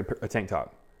wearing a tank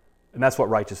top. And that's what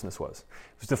righteousness was.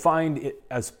 It was defined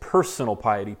as personal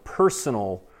piety,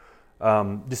 personal,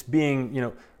 just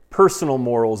being, personal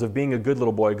morals of being a good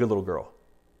little boy, a good little girl.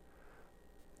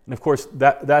 And of course,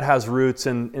 that has roots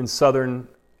in Southern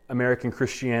American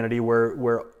Christianity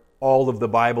where all of the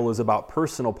Bible is about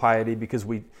personal piety because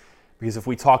if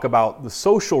we talk about the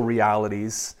social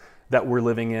realities that we're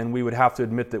living in, we would have to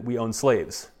admit that we own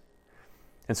slaves.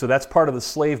 And so that's part of the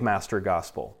slave master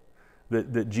gospel.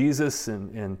 That Jesus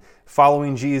and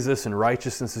following Jesus and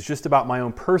righteousness is just about my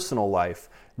own personal life,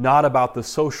 not about the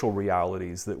social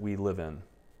realities that we live in.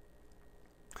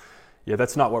 Yeah,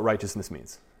 that's not what righteousness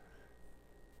means.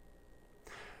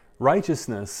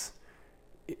 Righteousness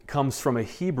comes from a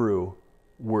Hebrew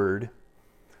word,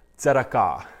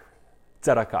 tzedakah.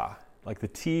 Tzedakah. Like the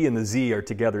T and the Z are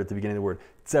together at the beginning of the word,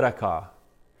 tzedakah.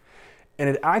 And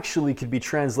it actually could be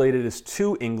translated as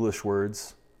two English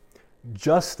words,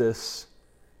 justice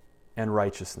and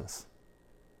righteousness.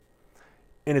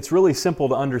 And it's really simple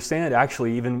to understand,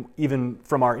 actually, even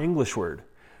from our English word.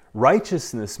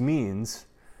 Righteousness means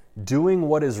doing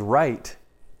what is right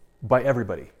by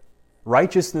everybody.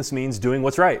 Righteousness means doing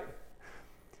what's right.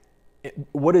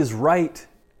 What is right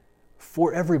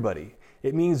for everybody.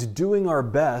 It means doing our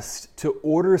best to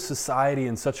order society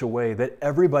in such a way that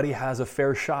everybody has a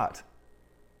fair shot,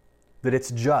 that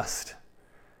it's just,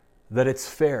 that it's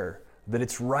fair, that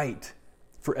it's right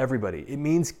for everybody. It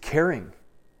means caring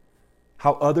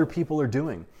how other people are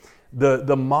doing.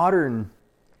 The modern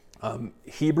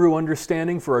Hebrew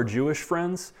understanding for our Jewish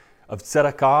friends of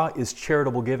tzedakah is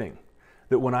charitable giving.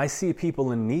 That when I see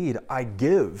people in need, I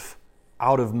give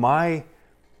out of my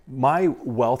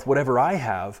wealth, whatever I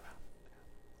have,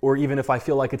 or even if I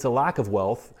feel like it's a lack of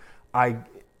wealth,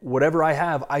 whatever I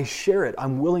have, I share it.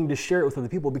 I'm willing to share it with other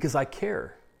people because I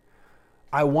care.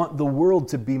 I want the world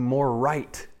to be more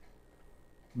right,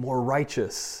 more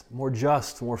righteous, more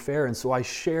just, more fair, and so I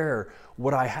share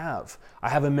what I have. I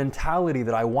have a mentality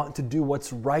that I want to do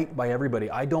what's right by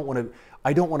everybody. I don't want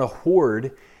to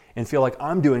hoard and feel like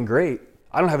I'm doing great.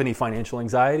 I don't have any financial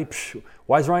anxiety.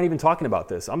 Why is Ryan even talking about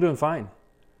this? I'm doing fine.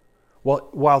 Well,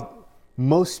 while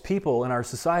most people in our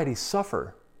society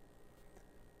suffer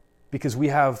because we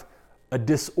have a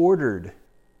disordered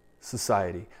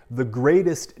society, the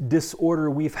greatest disorder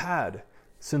we've had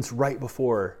since right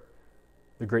before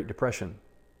the Great Depression.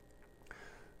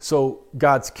 So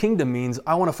God's kingdom means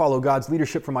I want to follow God's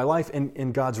leadership for my life,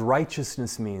 and God's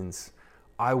righteousness means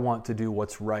I want to do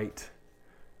what's right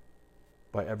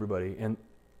by everybody. And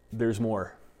there's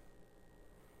more.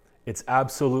 It's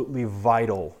absolutely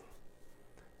vital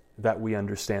that we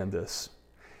understand this.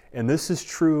 And this is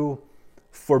true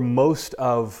for most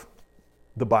of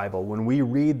the Bible. When we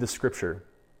read the scripture,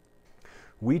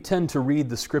 we tend to read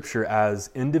the scripture as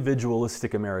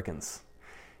individualistic Americans.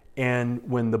 And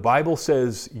when the Bible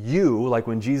says you, like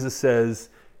when Jesus says,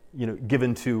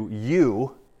 given to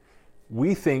you,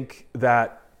 we think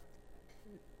that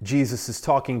Jesus is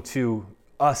talking to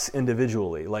us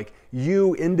individually. Like,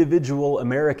 you, individual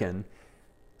American,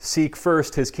 seek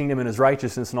first his kingdom and his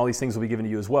righteousness, and all these things will be given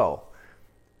to you as well.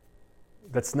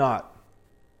 That's not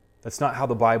how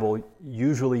the Bible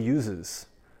usually uses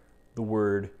the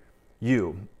word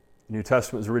you. The New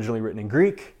Testament was originally written in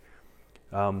Greek.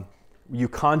 You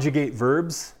conjugate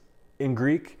verbs in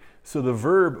Greek. So the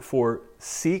verb for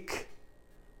seek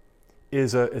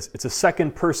it's a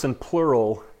second person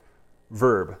plural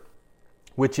verb,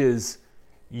 which is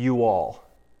you all.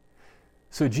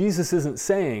 So Jesus isn't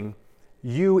saying,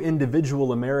 you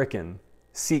individual American,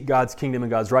 seek God's kingdom and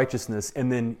God's righteousness,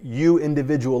 and then you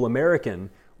individual American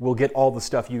will get all the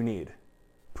stuff you need.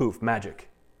 Poof, magic.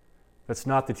 That's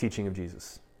not the teaching of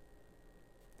Jesus.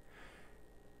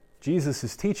 Jesus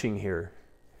is teaching here,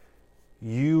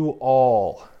 you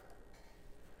all,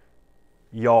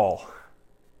 y'all,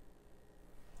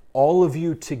 all of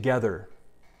you together,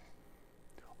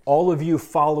 all of you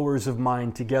followers of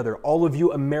mine together, all of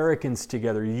you Americans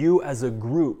together, you as a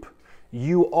group,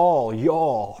 you all,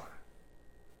 y'all,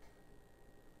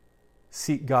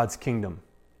 seek God's kingdom.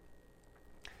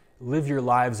 Live your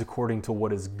lives according to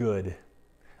what is good.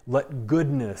 Let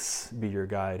goodness be your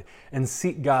guide, and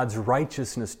seek God's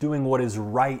righteousness, doing what is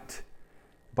right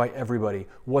by everybody,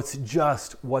 what's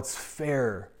just, what's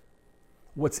fair,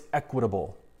 what's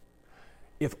equitable.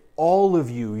 If all of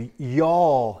you,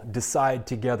 y'all, decide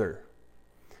together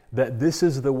that this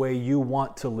is the way you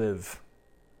want to live,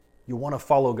 you want to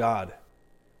follow God,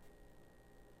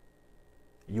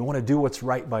 you want to do what's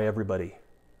right by everybody,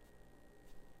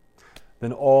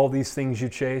 then all these things you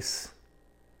chase,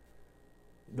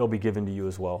 they'll be given to you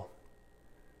as well.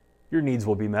 Your needs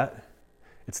will be met.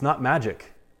 It's not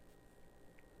magic.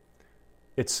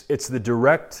 It's the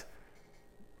direct,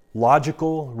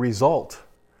 logical result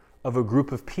of a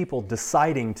group of people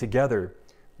deciding together,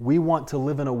 we want to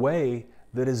live in a way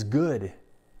that is good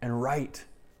and right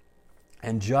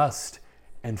and just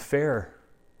and fair.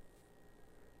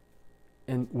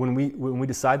 And when we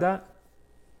decide that,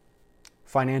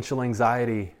 financial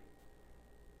anxiety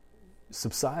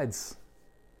subsides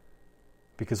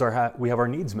because we have our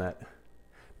needs met.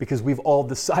 Because we've all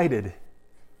decided,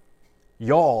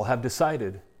 y'all have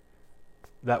decided,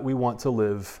 that we want to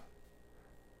live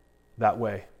that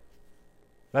way.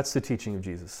 That's the teaching of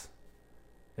Jesus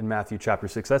in Matthew chapter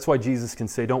 6. That's why Jesus can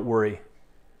say, don't worry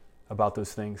about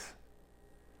those things.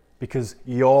 Because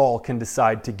y'all can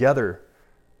decide together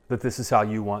that this is how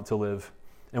you want to live.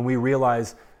 And we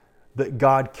realize that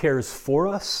God cares for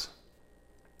us.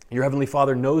 Your Heavenly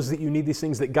Father knows that you need these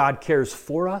things, that God cares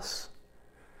for us,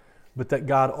 but that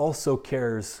God also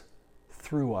cares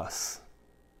through us.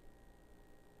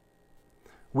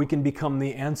 we can become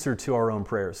the answer to our own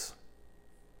prayers.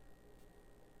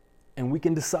 And we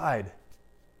can decide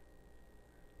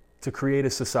to create a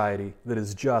society that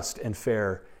is just and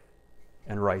fair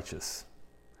and righteous.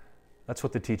 That's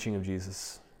what the teaching of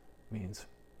Jesus means.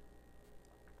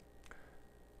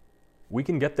 We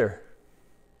can get there.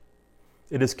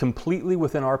 It is completely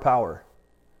within our power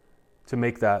to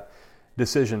make that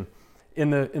decision. In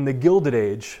the Gilded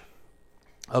Age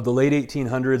of the late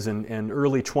 1800s and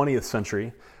early 20th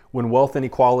century, when wealth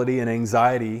inequality and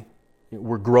anxiety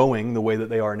were growing the way that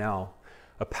they are now,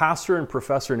 a pastor and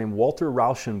professor named Walter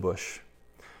Rauschenbusch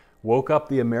woke up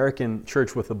the American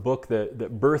church with a book that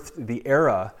birthed the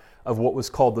era of what was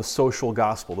called the social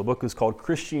gospel. The book was called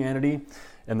Christianity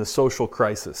and the Social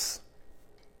Crisis.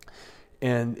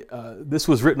 And this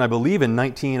was written, I believe, in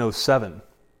 1907.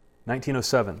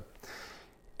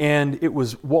 And it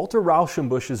was Walter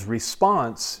Rauschenbusch's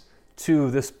response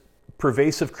to this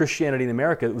pervasive Christianity in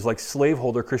America. It was like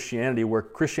slaveholder Christianity, where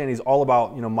Christianity is all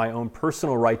about, my own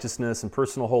personal righteousness and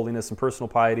personal holiness and personal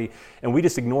piety, and we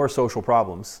just ignore social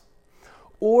problems.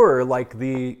 Or like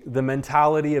the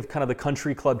mentality of kind of the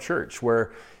country club church,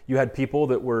 where you had people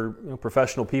that were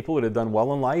professional people that had done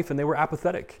well in life, and they were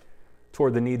apathetic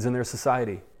toward the needs in their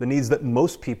society, the needs that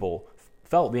most people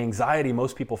felt, the anxiety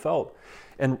most people felt.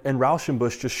 And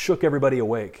Rauschenbusch just shook everybody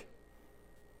awake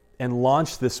and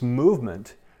launched this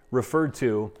movement referred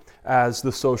to as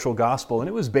the social gospel. And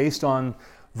it was based on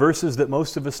verses that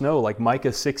most of us know, like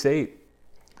Micah 6:8.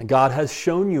 God has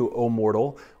shown you, O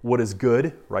mortal, what is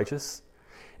good, righteous.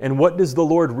 And what does the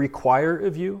Lord require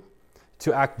of you?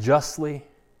 To act justly,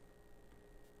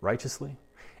 righteously,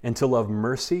 and to love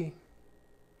mercy,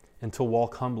 and to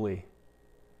walk humbly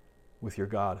with your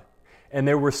God. And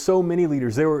there were so many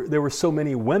leaders, there were so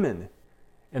many women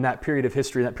in that period of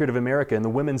history, in that period of America, and the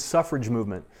women's suffrage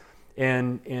movement,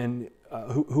 and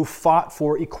who fought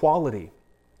for equality,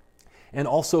 and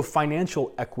also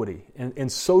financial equity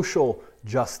and social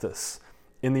justice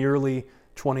in the early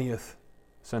 20th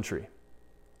century.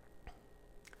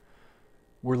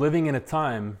 We're living in a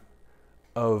time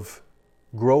of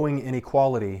growing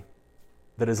inequality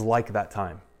that is like that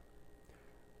time.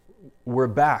 We're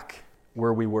back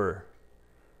where we were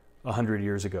 100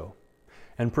 years ago.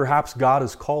 And perhaps God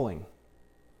is calling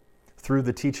through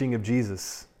the teaching of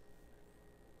Jesus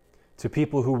to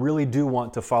people who really do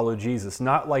want to follow Jesus,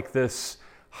 not like this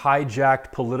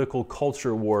hijacked political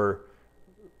culture war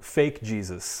fake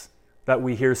Jesus that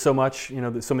we hear so much,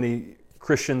 that so many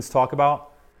Christians talk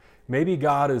about. Maybe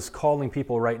God is calling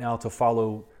people right now to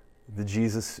follow the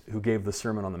Jesus who gave the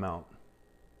Sermon on the Mount.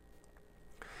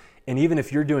 And even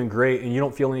if you're doing great and you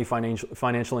don't feel any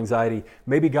financial anxiety,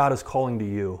 maybe God is calling to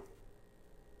you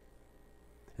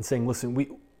and saying, listen,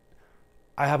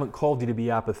 I haven't called you to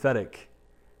be apathetic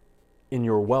in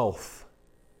your wealth.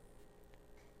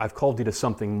 I've called you to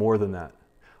something more than that.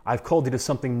 I've called you to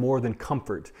something more than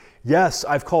comfort. Yes,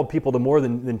 I've called people to more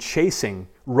than chasing,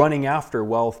 running after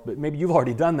wealth, but maybe you've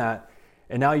already done that,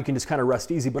 and now you can just kind of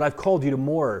rest easy. But I've called you to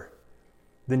more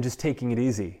than just taking it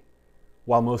easy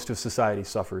while most of society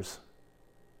suffers.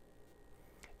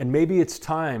 And maybe it's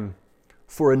time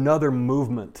for another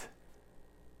movement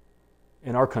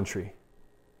in our country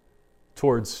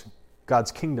towards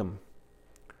God's kingdom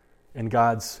and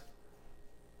God's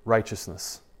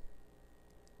righteousness.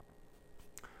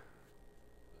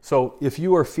 So if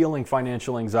you are feeling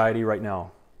financial anxiety right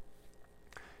now,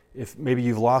 if maybe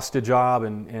you've lost a job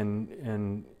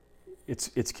and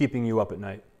it's keeping you up at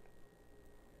night,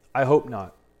 I hope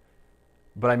not.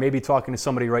 But I may be talking to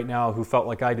somebody right now who felt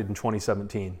like I did in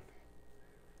 2017.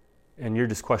 And you're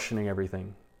just questioning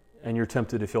everything. And you're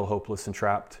tempted to feel hopeless and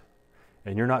trapped.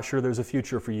 And you're not sure there's a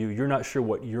future for you. You're not sure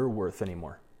what you're worth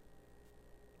anymore.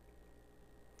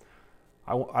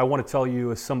 I want to tell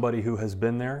you, as somebody who has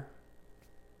been there,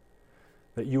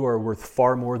 that you are worth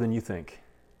far more than you think.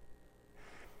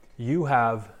 You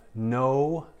have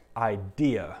no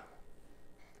idea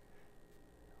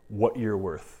what you're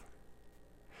worth.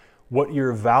 What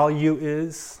your value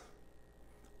is.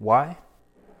 Why?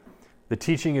 The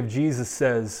teaching of Jesus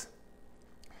says,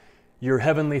 your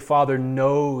heavenly Father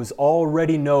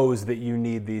already knows that you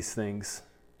need these things.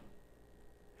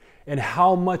 And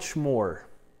how much more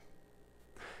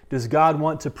does God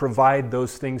want to provide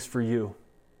those things for you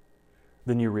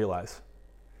than you realize?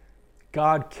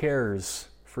 God cares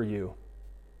for you.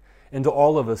 And to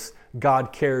all of us,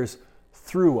 God cares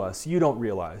through us. You don't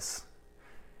realize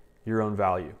your own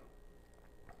value.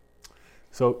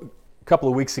 So a couple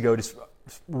of weeks ago, just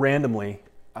randomly,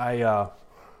 I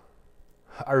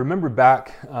remembered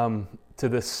back to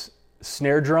this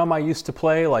snare drum I used to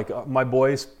play. Like my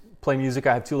boys play music.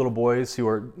 I have two little boys who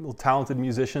are little talented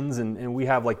musicians, and we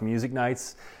have like music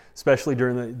nights, especially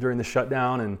during the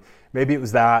shutdown. And maybe it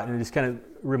was that, and it just kind of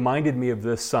reminded me of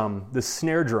this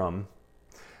snare drum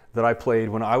that I played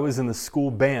when I was in the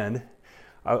school band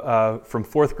from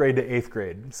 4th grade to 8th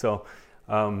grade. So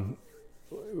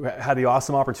had the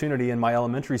awesome opportunity in my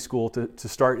elementary school to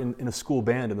start in a school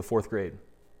band in the 4th grade.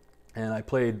 And I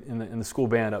played in the school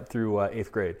band up through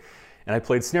 8th grade. And I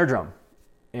played snare drum.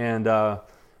 And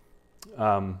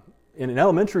in an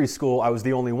elementary school, I was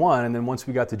the only one. And then once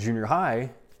we got to junior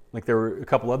high, like there were a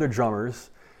couple other drummers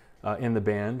in the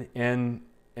band. And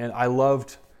I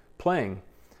loved playing.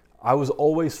 I was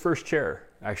always first chair,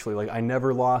 actually. Like I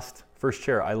never lost first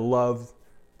chair. I loved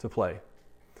to play.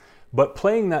 But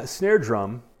playing that snare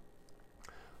drum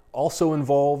also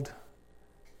involved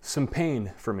some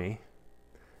pain for me,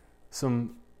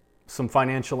 some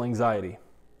financial anxiety.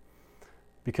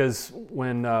 Because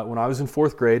when I was in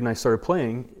 4th grade and I started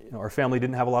playing, our family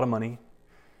didn't have a lot of money,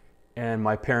 and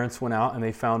my parents went out and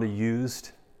they found a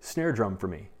used snare drum for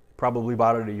me. Probably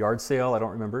bought it at a yard sale, I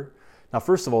don't remember. Now,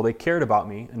 first of all, they cared about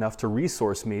me enough to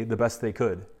resource me the best they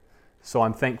could, so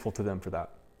I'm thankful to them for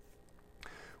that.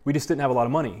 We just didn't have a lot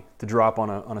of money to drop on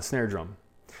a snare drum.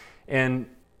 And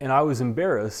I was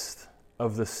embarrassed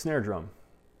of the snare drum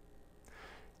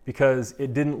because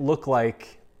it didn't look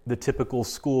like the typical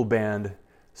school band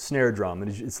snare drum.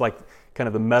 It's like kind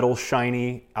of the metal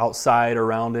shiny outside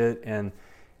around it.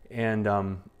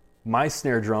 And my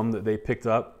snare drum that they picked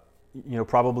up,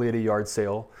 probably at a yard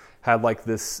sale, had like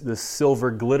this silver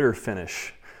glitter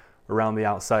finish around the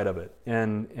outside of it,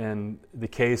 and the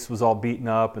case was all beaten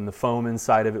up, and the foam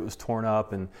inside of it was torn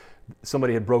up, and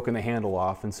somebody had broken the handle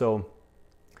off, and so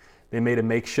they made a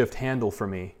makeshift handle for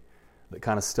me that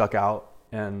kind of stuck out,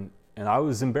 and I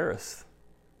was embarrassed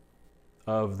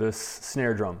of this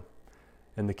snare drum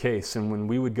and the case. And when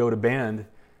we would go to band,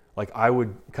 like I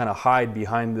would kind of hide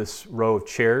behind this row of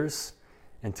chairs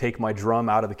and take my drum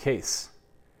out of the case,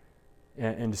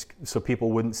 and just so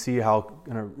people wouldn't see how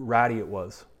kind of ratty it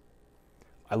was.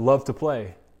 I loved to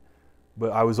play,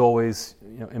 but I was always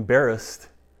embarrassed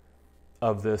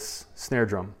of this snare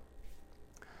drum.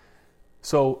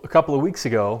 So a couple of weeks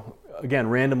ago, again,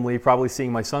 randomly, probably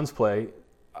seeing my sons play,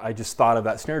 I just thought of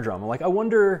that snare drum. I'm like, I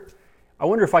wonder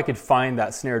if I could find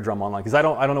that snare drum online, because I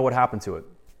don't know what happened to it.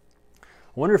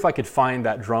 I wonder if I could find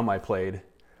that drum I played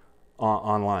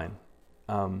online.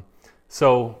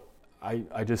 So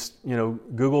I just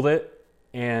Googled it,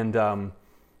 and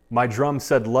my drum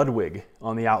said Ludwig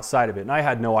on the outside of it, and I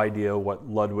had no idea what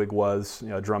Ludwig was,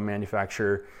 a drum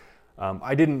manufacturer.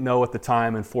 I didn't know at the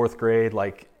time in 4th grade,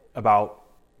 like about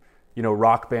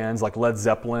rock bands like Led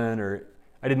Zeppelin, or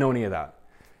I didn't know any of that.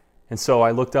 And so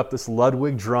I looked up this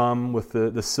Ludwig drum with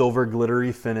the silver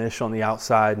glittery finish on the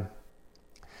outside,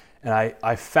 and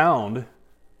I found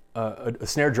a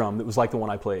snare drum that was like the one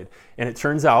I played. And it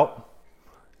turns out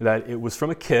that it was from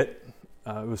a kit.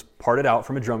 It was parted out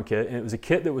from a drum kit, and it was a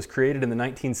kit that was created in the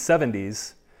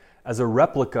 1970s as a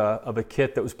replica of a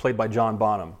kit that was played by John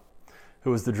Bonham, who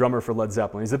was the drummer for Led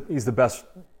Zeppelin. He's the best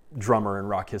drummer in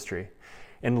rock history.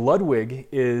 And Ludwig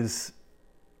is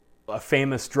a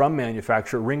famous drum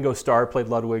manufacturer. Ringo Starr played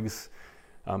Ludwig's.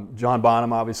 John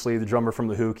Bonham, obviously, the drummer from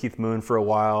The Who, Keith Moon for a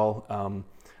while.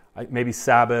 Maybe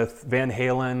Sabbath, Van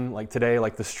Halen, like today,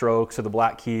 like the Strokes or the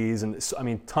Black Keys. And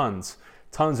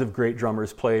tons of great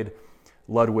drummers played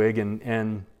Ludwig,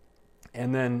 and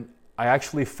then I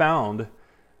actually found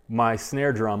my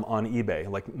snare drum on eBay,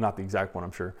 like not the exact one,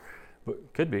 I'm sure,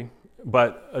 but could be,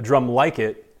 but a drum like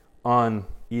it on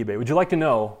eBay. Would you like to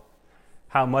know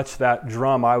how much that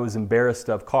drum I was embarrassed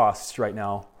of costs right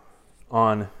now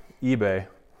on eBay?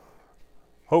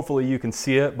 Hopefully you can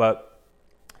see it, but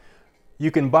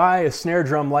you can buy a snare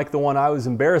drum like the one I was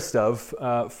embarrassed of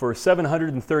for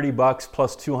 $730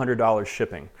 plus $200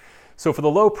 shipping. So for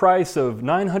the low price of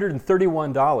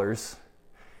 $931,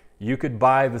 you could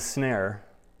buy the snare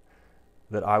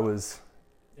that I was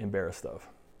embarrassed of.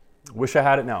 Wish I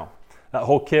had it now. That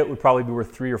whole kit would probably be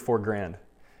worth $3 or $4 grand.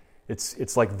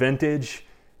 It's like vintage,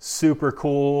 super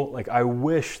cool. Like I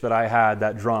wish that I had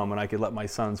that drum and I could let my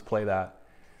sons play that.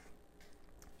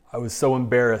 I was so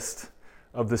embarrassed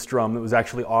of this drum that was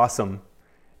actually awesome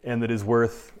and that is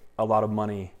worth a lot of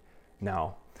money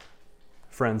now.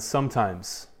 Friends,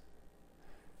 sometimes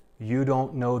you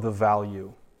don't know the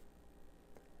value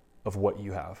of what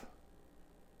you have.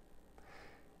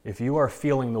 If you are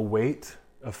feeling the weight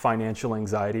of financial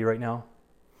anxiety right now,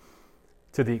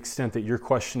 to the extent that you're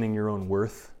questioning your own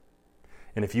worth,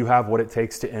 and if you have what it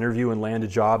takes to interview and land a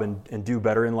job and do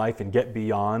better in life and get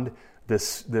beyond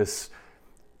this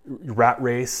rat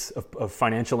race of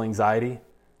financial anxiety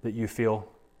that you feel,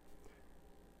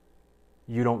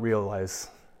 you don't realize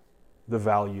the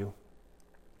value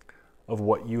of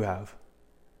what you have.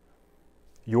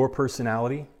 Your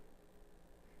personality,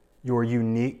 your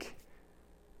unique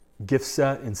gift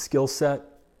set and skill set,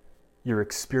 your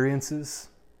experiences.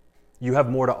 You have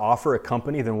more to offer a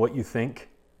company than what you think.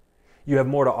 You have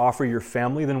more to offer your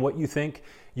family than what you think.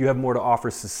 You have more to offer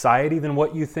society than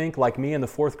what you think. Like me in the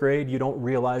 4th grade, you don't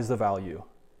realize the value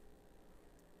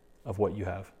of what you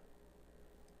have.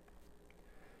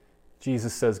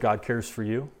 Jesus says God cares for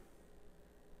you.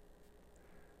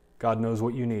 God knows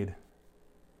what you need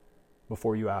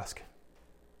before you ask.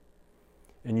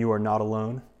 And you are not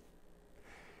alone.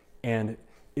 And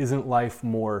isn't life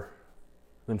more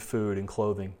than food and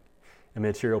clothing and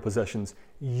material possessions?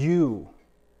 You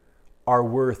are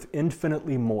worth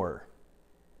infinitely more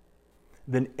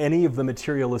than any of the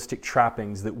materialistic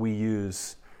trappings that we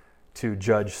use to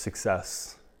judge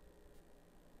success.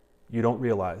 You don't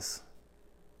realize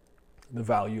the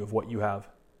value of what you have.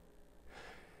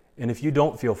 And if you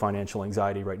don't feel financial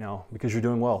anxiety right now because you're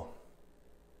doing well,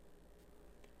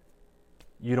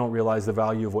 you don't realize the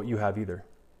value of what you have either.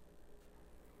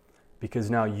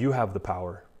 Because now you have the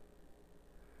power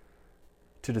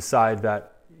to decide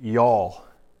that y'all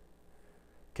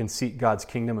can seek God's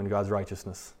kingdom and God's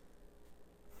righteousness.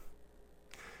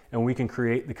 And we can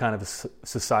create the kind of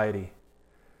society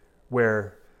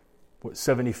where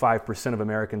 75% of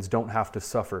Americans don't have to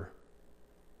suffer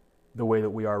the way that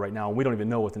we are right now. And we don't even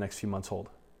know what the next few months hold.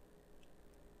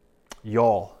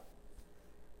 Y'all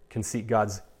can seek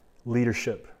God's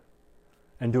leadership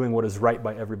and doing what is right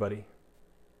by everybody.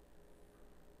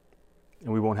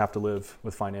 And we won't have to live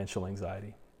with financial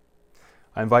anxiety.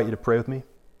 I invite you to pray with me.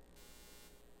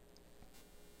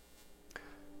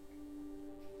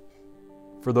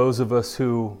 For those of us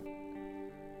who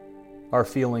are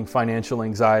feeling financial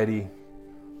anxiety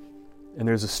and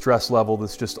there's a stress level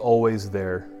that's just always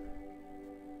there,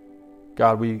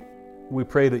 God, we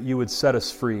pray that you would set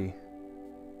us free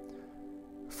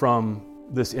from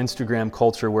this Instagram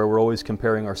culture where we're always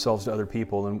comparing ourselves to other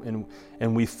people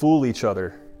and we fool each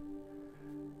other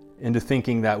into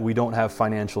thinking that we don't have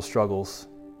financial struggles.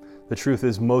 The truth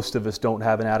is most of us don't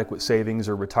have an adequate savings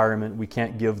or retirement. We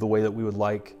can't give the way that we would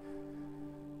like.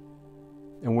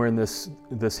 And we're in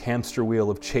this hamster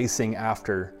wheel of chasing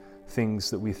after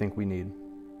things that we think we need.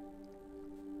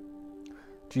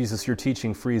 Jesus, your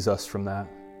teaching frees us from that.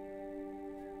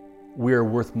 We are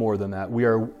worth more than that. We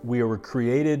are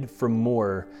created for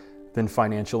more than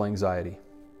financial anxiety.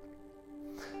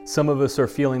 Some of us are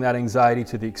feeling that anxiety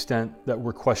to the extent that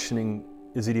we're questioning,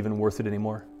 is it even worth it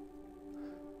anymore?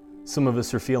 Some of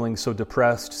us are feeling so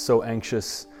depressed, so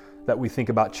anxious, that we think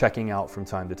about checking out from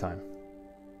time to time.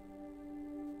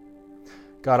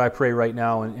 God, I pray right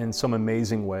now in some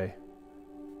amazing way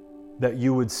that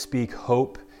you would speak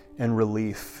hope and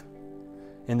relief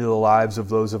into the lives of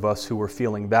those of us who are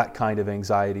feeling that kind of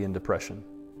anxiety and depression.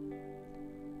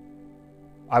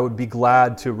 I would be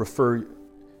glad to refer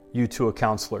you to a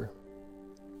counselor.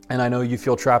 And I know you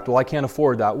feel trapped. Well, I can't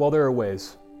afford that. Well, there are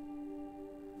ways.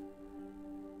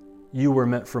 You were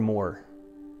meant for more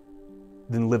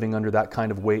than living under that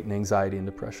kind of weight and anxiety and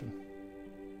depression.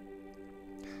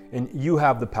 And you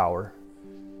have the power.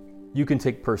 You can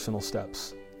take personal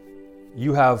steps.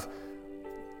 You have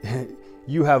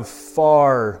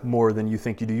far more than you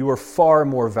think you do. You are far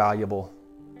more valuable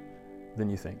than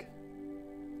you think.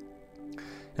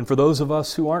 And for those of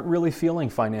us who aren't really feeling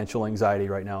financial anxiety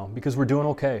right now, because we're doing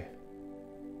okay,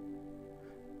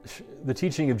 the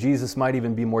teaching of Jesus might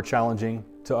even be more challenging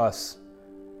to us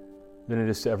than it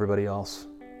is to everybody else.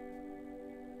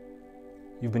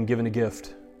 You've been given a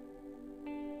gift.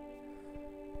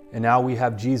 And now we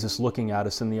have Jesus looking at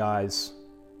us in the eyes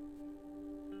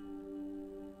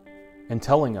and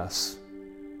telling us,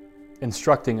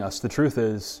 instructing us, the truth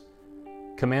is,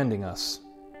 commanding us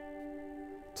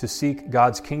to seek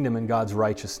God's kingdom and God's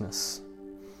righteousness,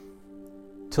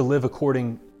 to live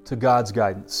according to God's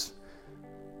guidance,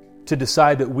 to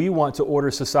decide that we want to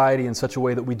order society in such a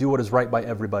way that we do what is right by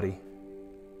everybody.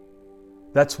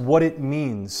 That's what it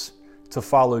means to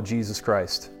follow Jesus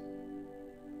Christ.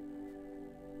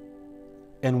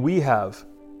 And we have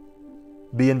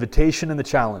the invitation and the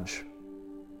challenge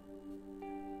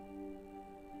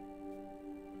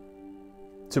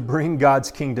to bring God's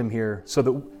kingdom here so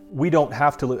that we don't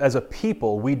have to live, as a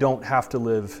people, we don't have to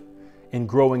live in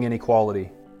growing inequality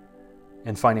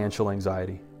and financial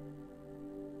anxiety.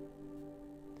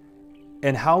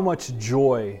 And how much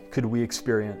joy could we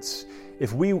experience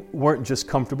if we weren't just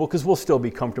comfortable, because we'll still be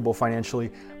comfortable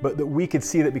financially, but that we could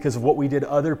see that because of what we did,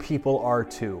 other people are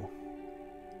too.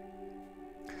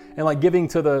 And like giving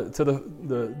to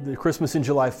the Christmas in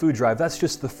July food drive, that's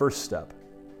just the first step.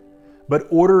 But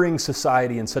ordering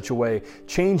society in such a way,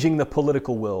 changing the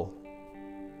political will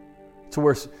to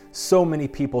where so many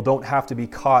people don't have to be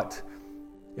caught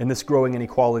in this growing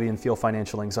inequality and feel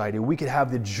financial anxiety. We could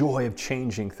have the joy of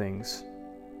changing things,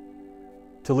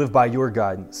 to live by your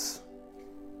guidance,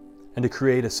 and to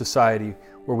create a society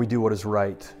where we do what is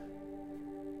right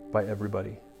by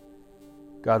everybody.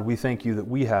 God, we thank you that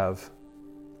we have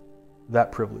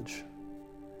that privilege.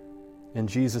 In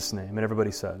Jesus' name, and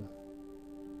everybody said,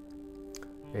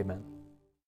 amen.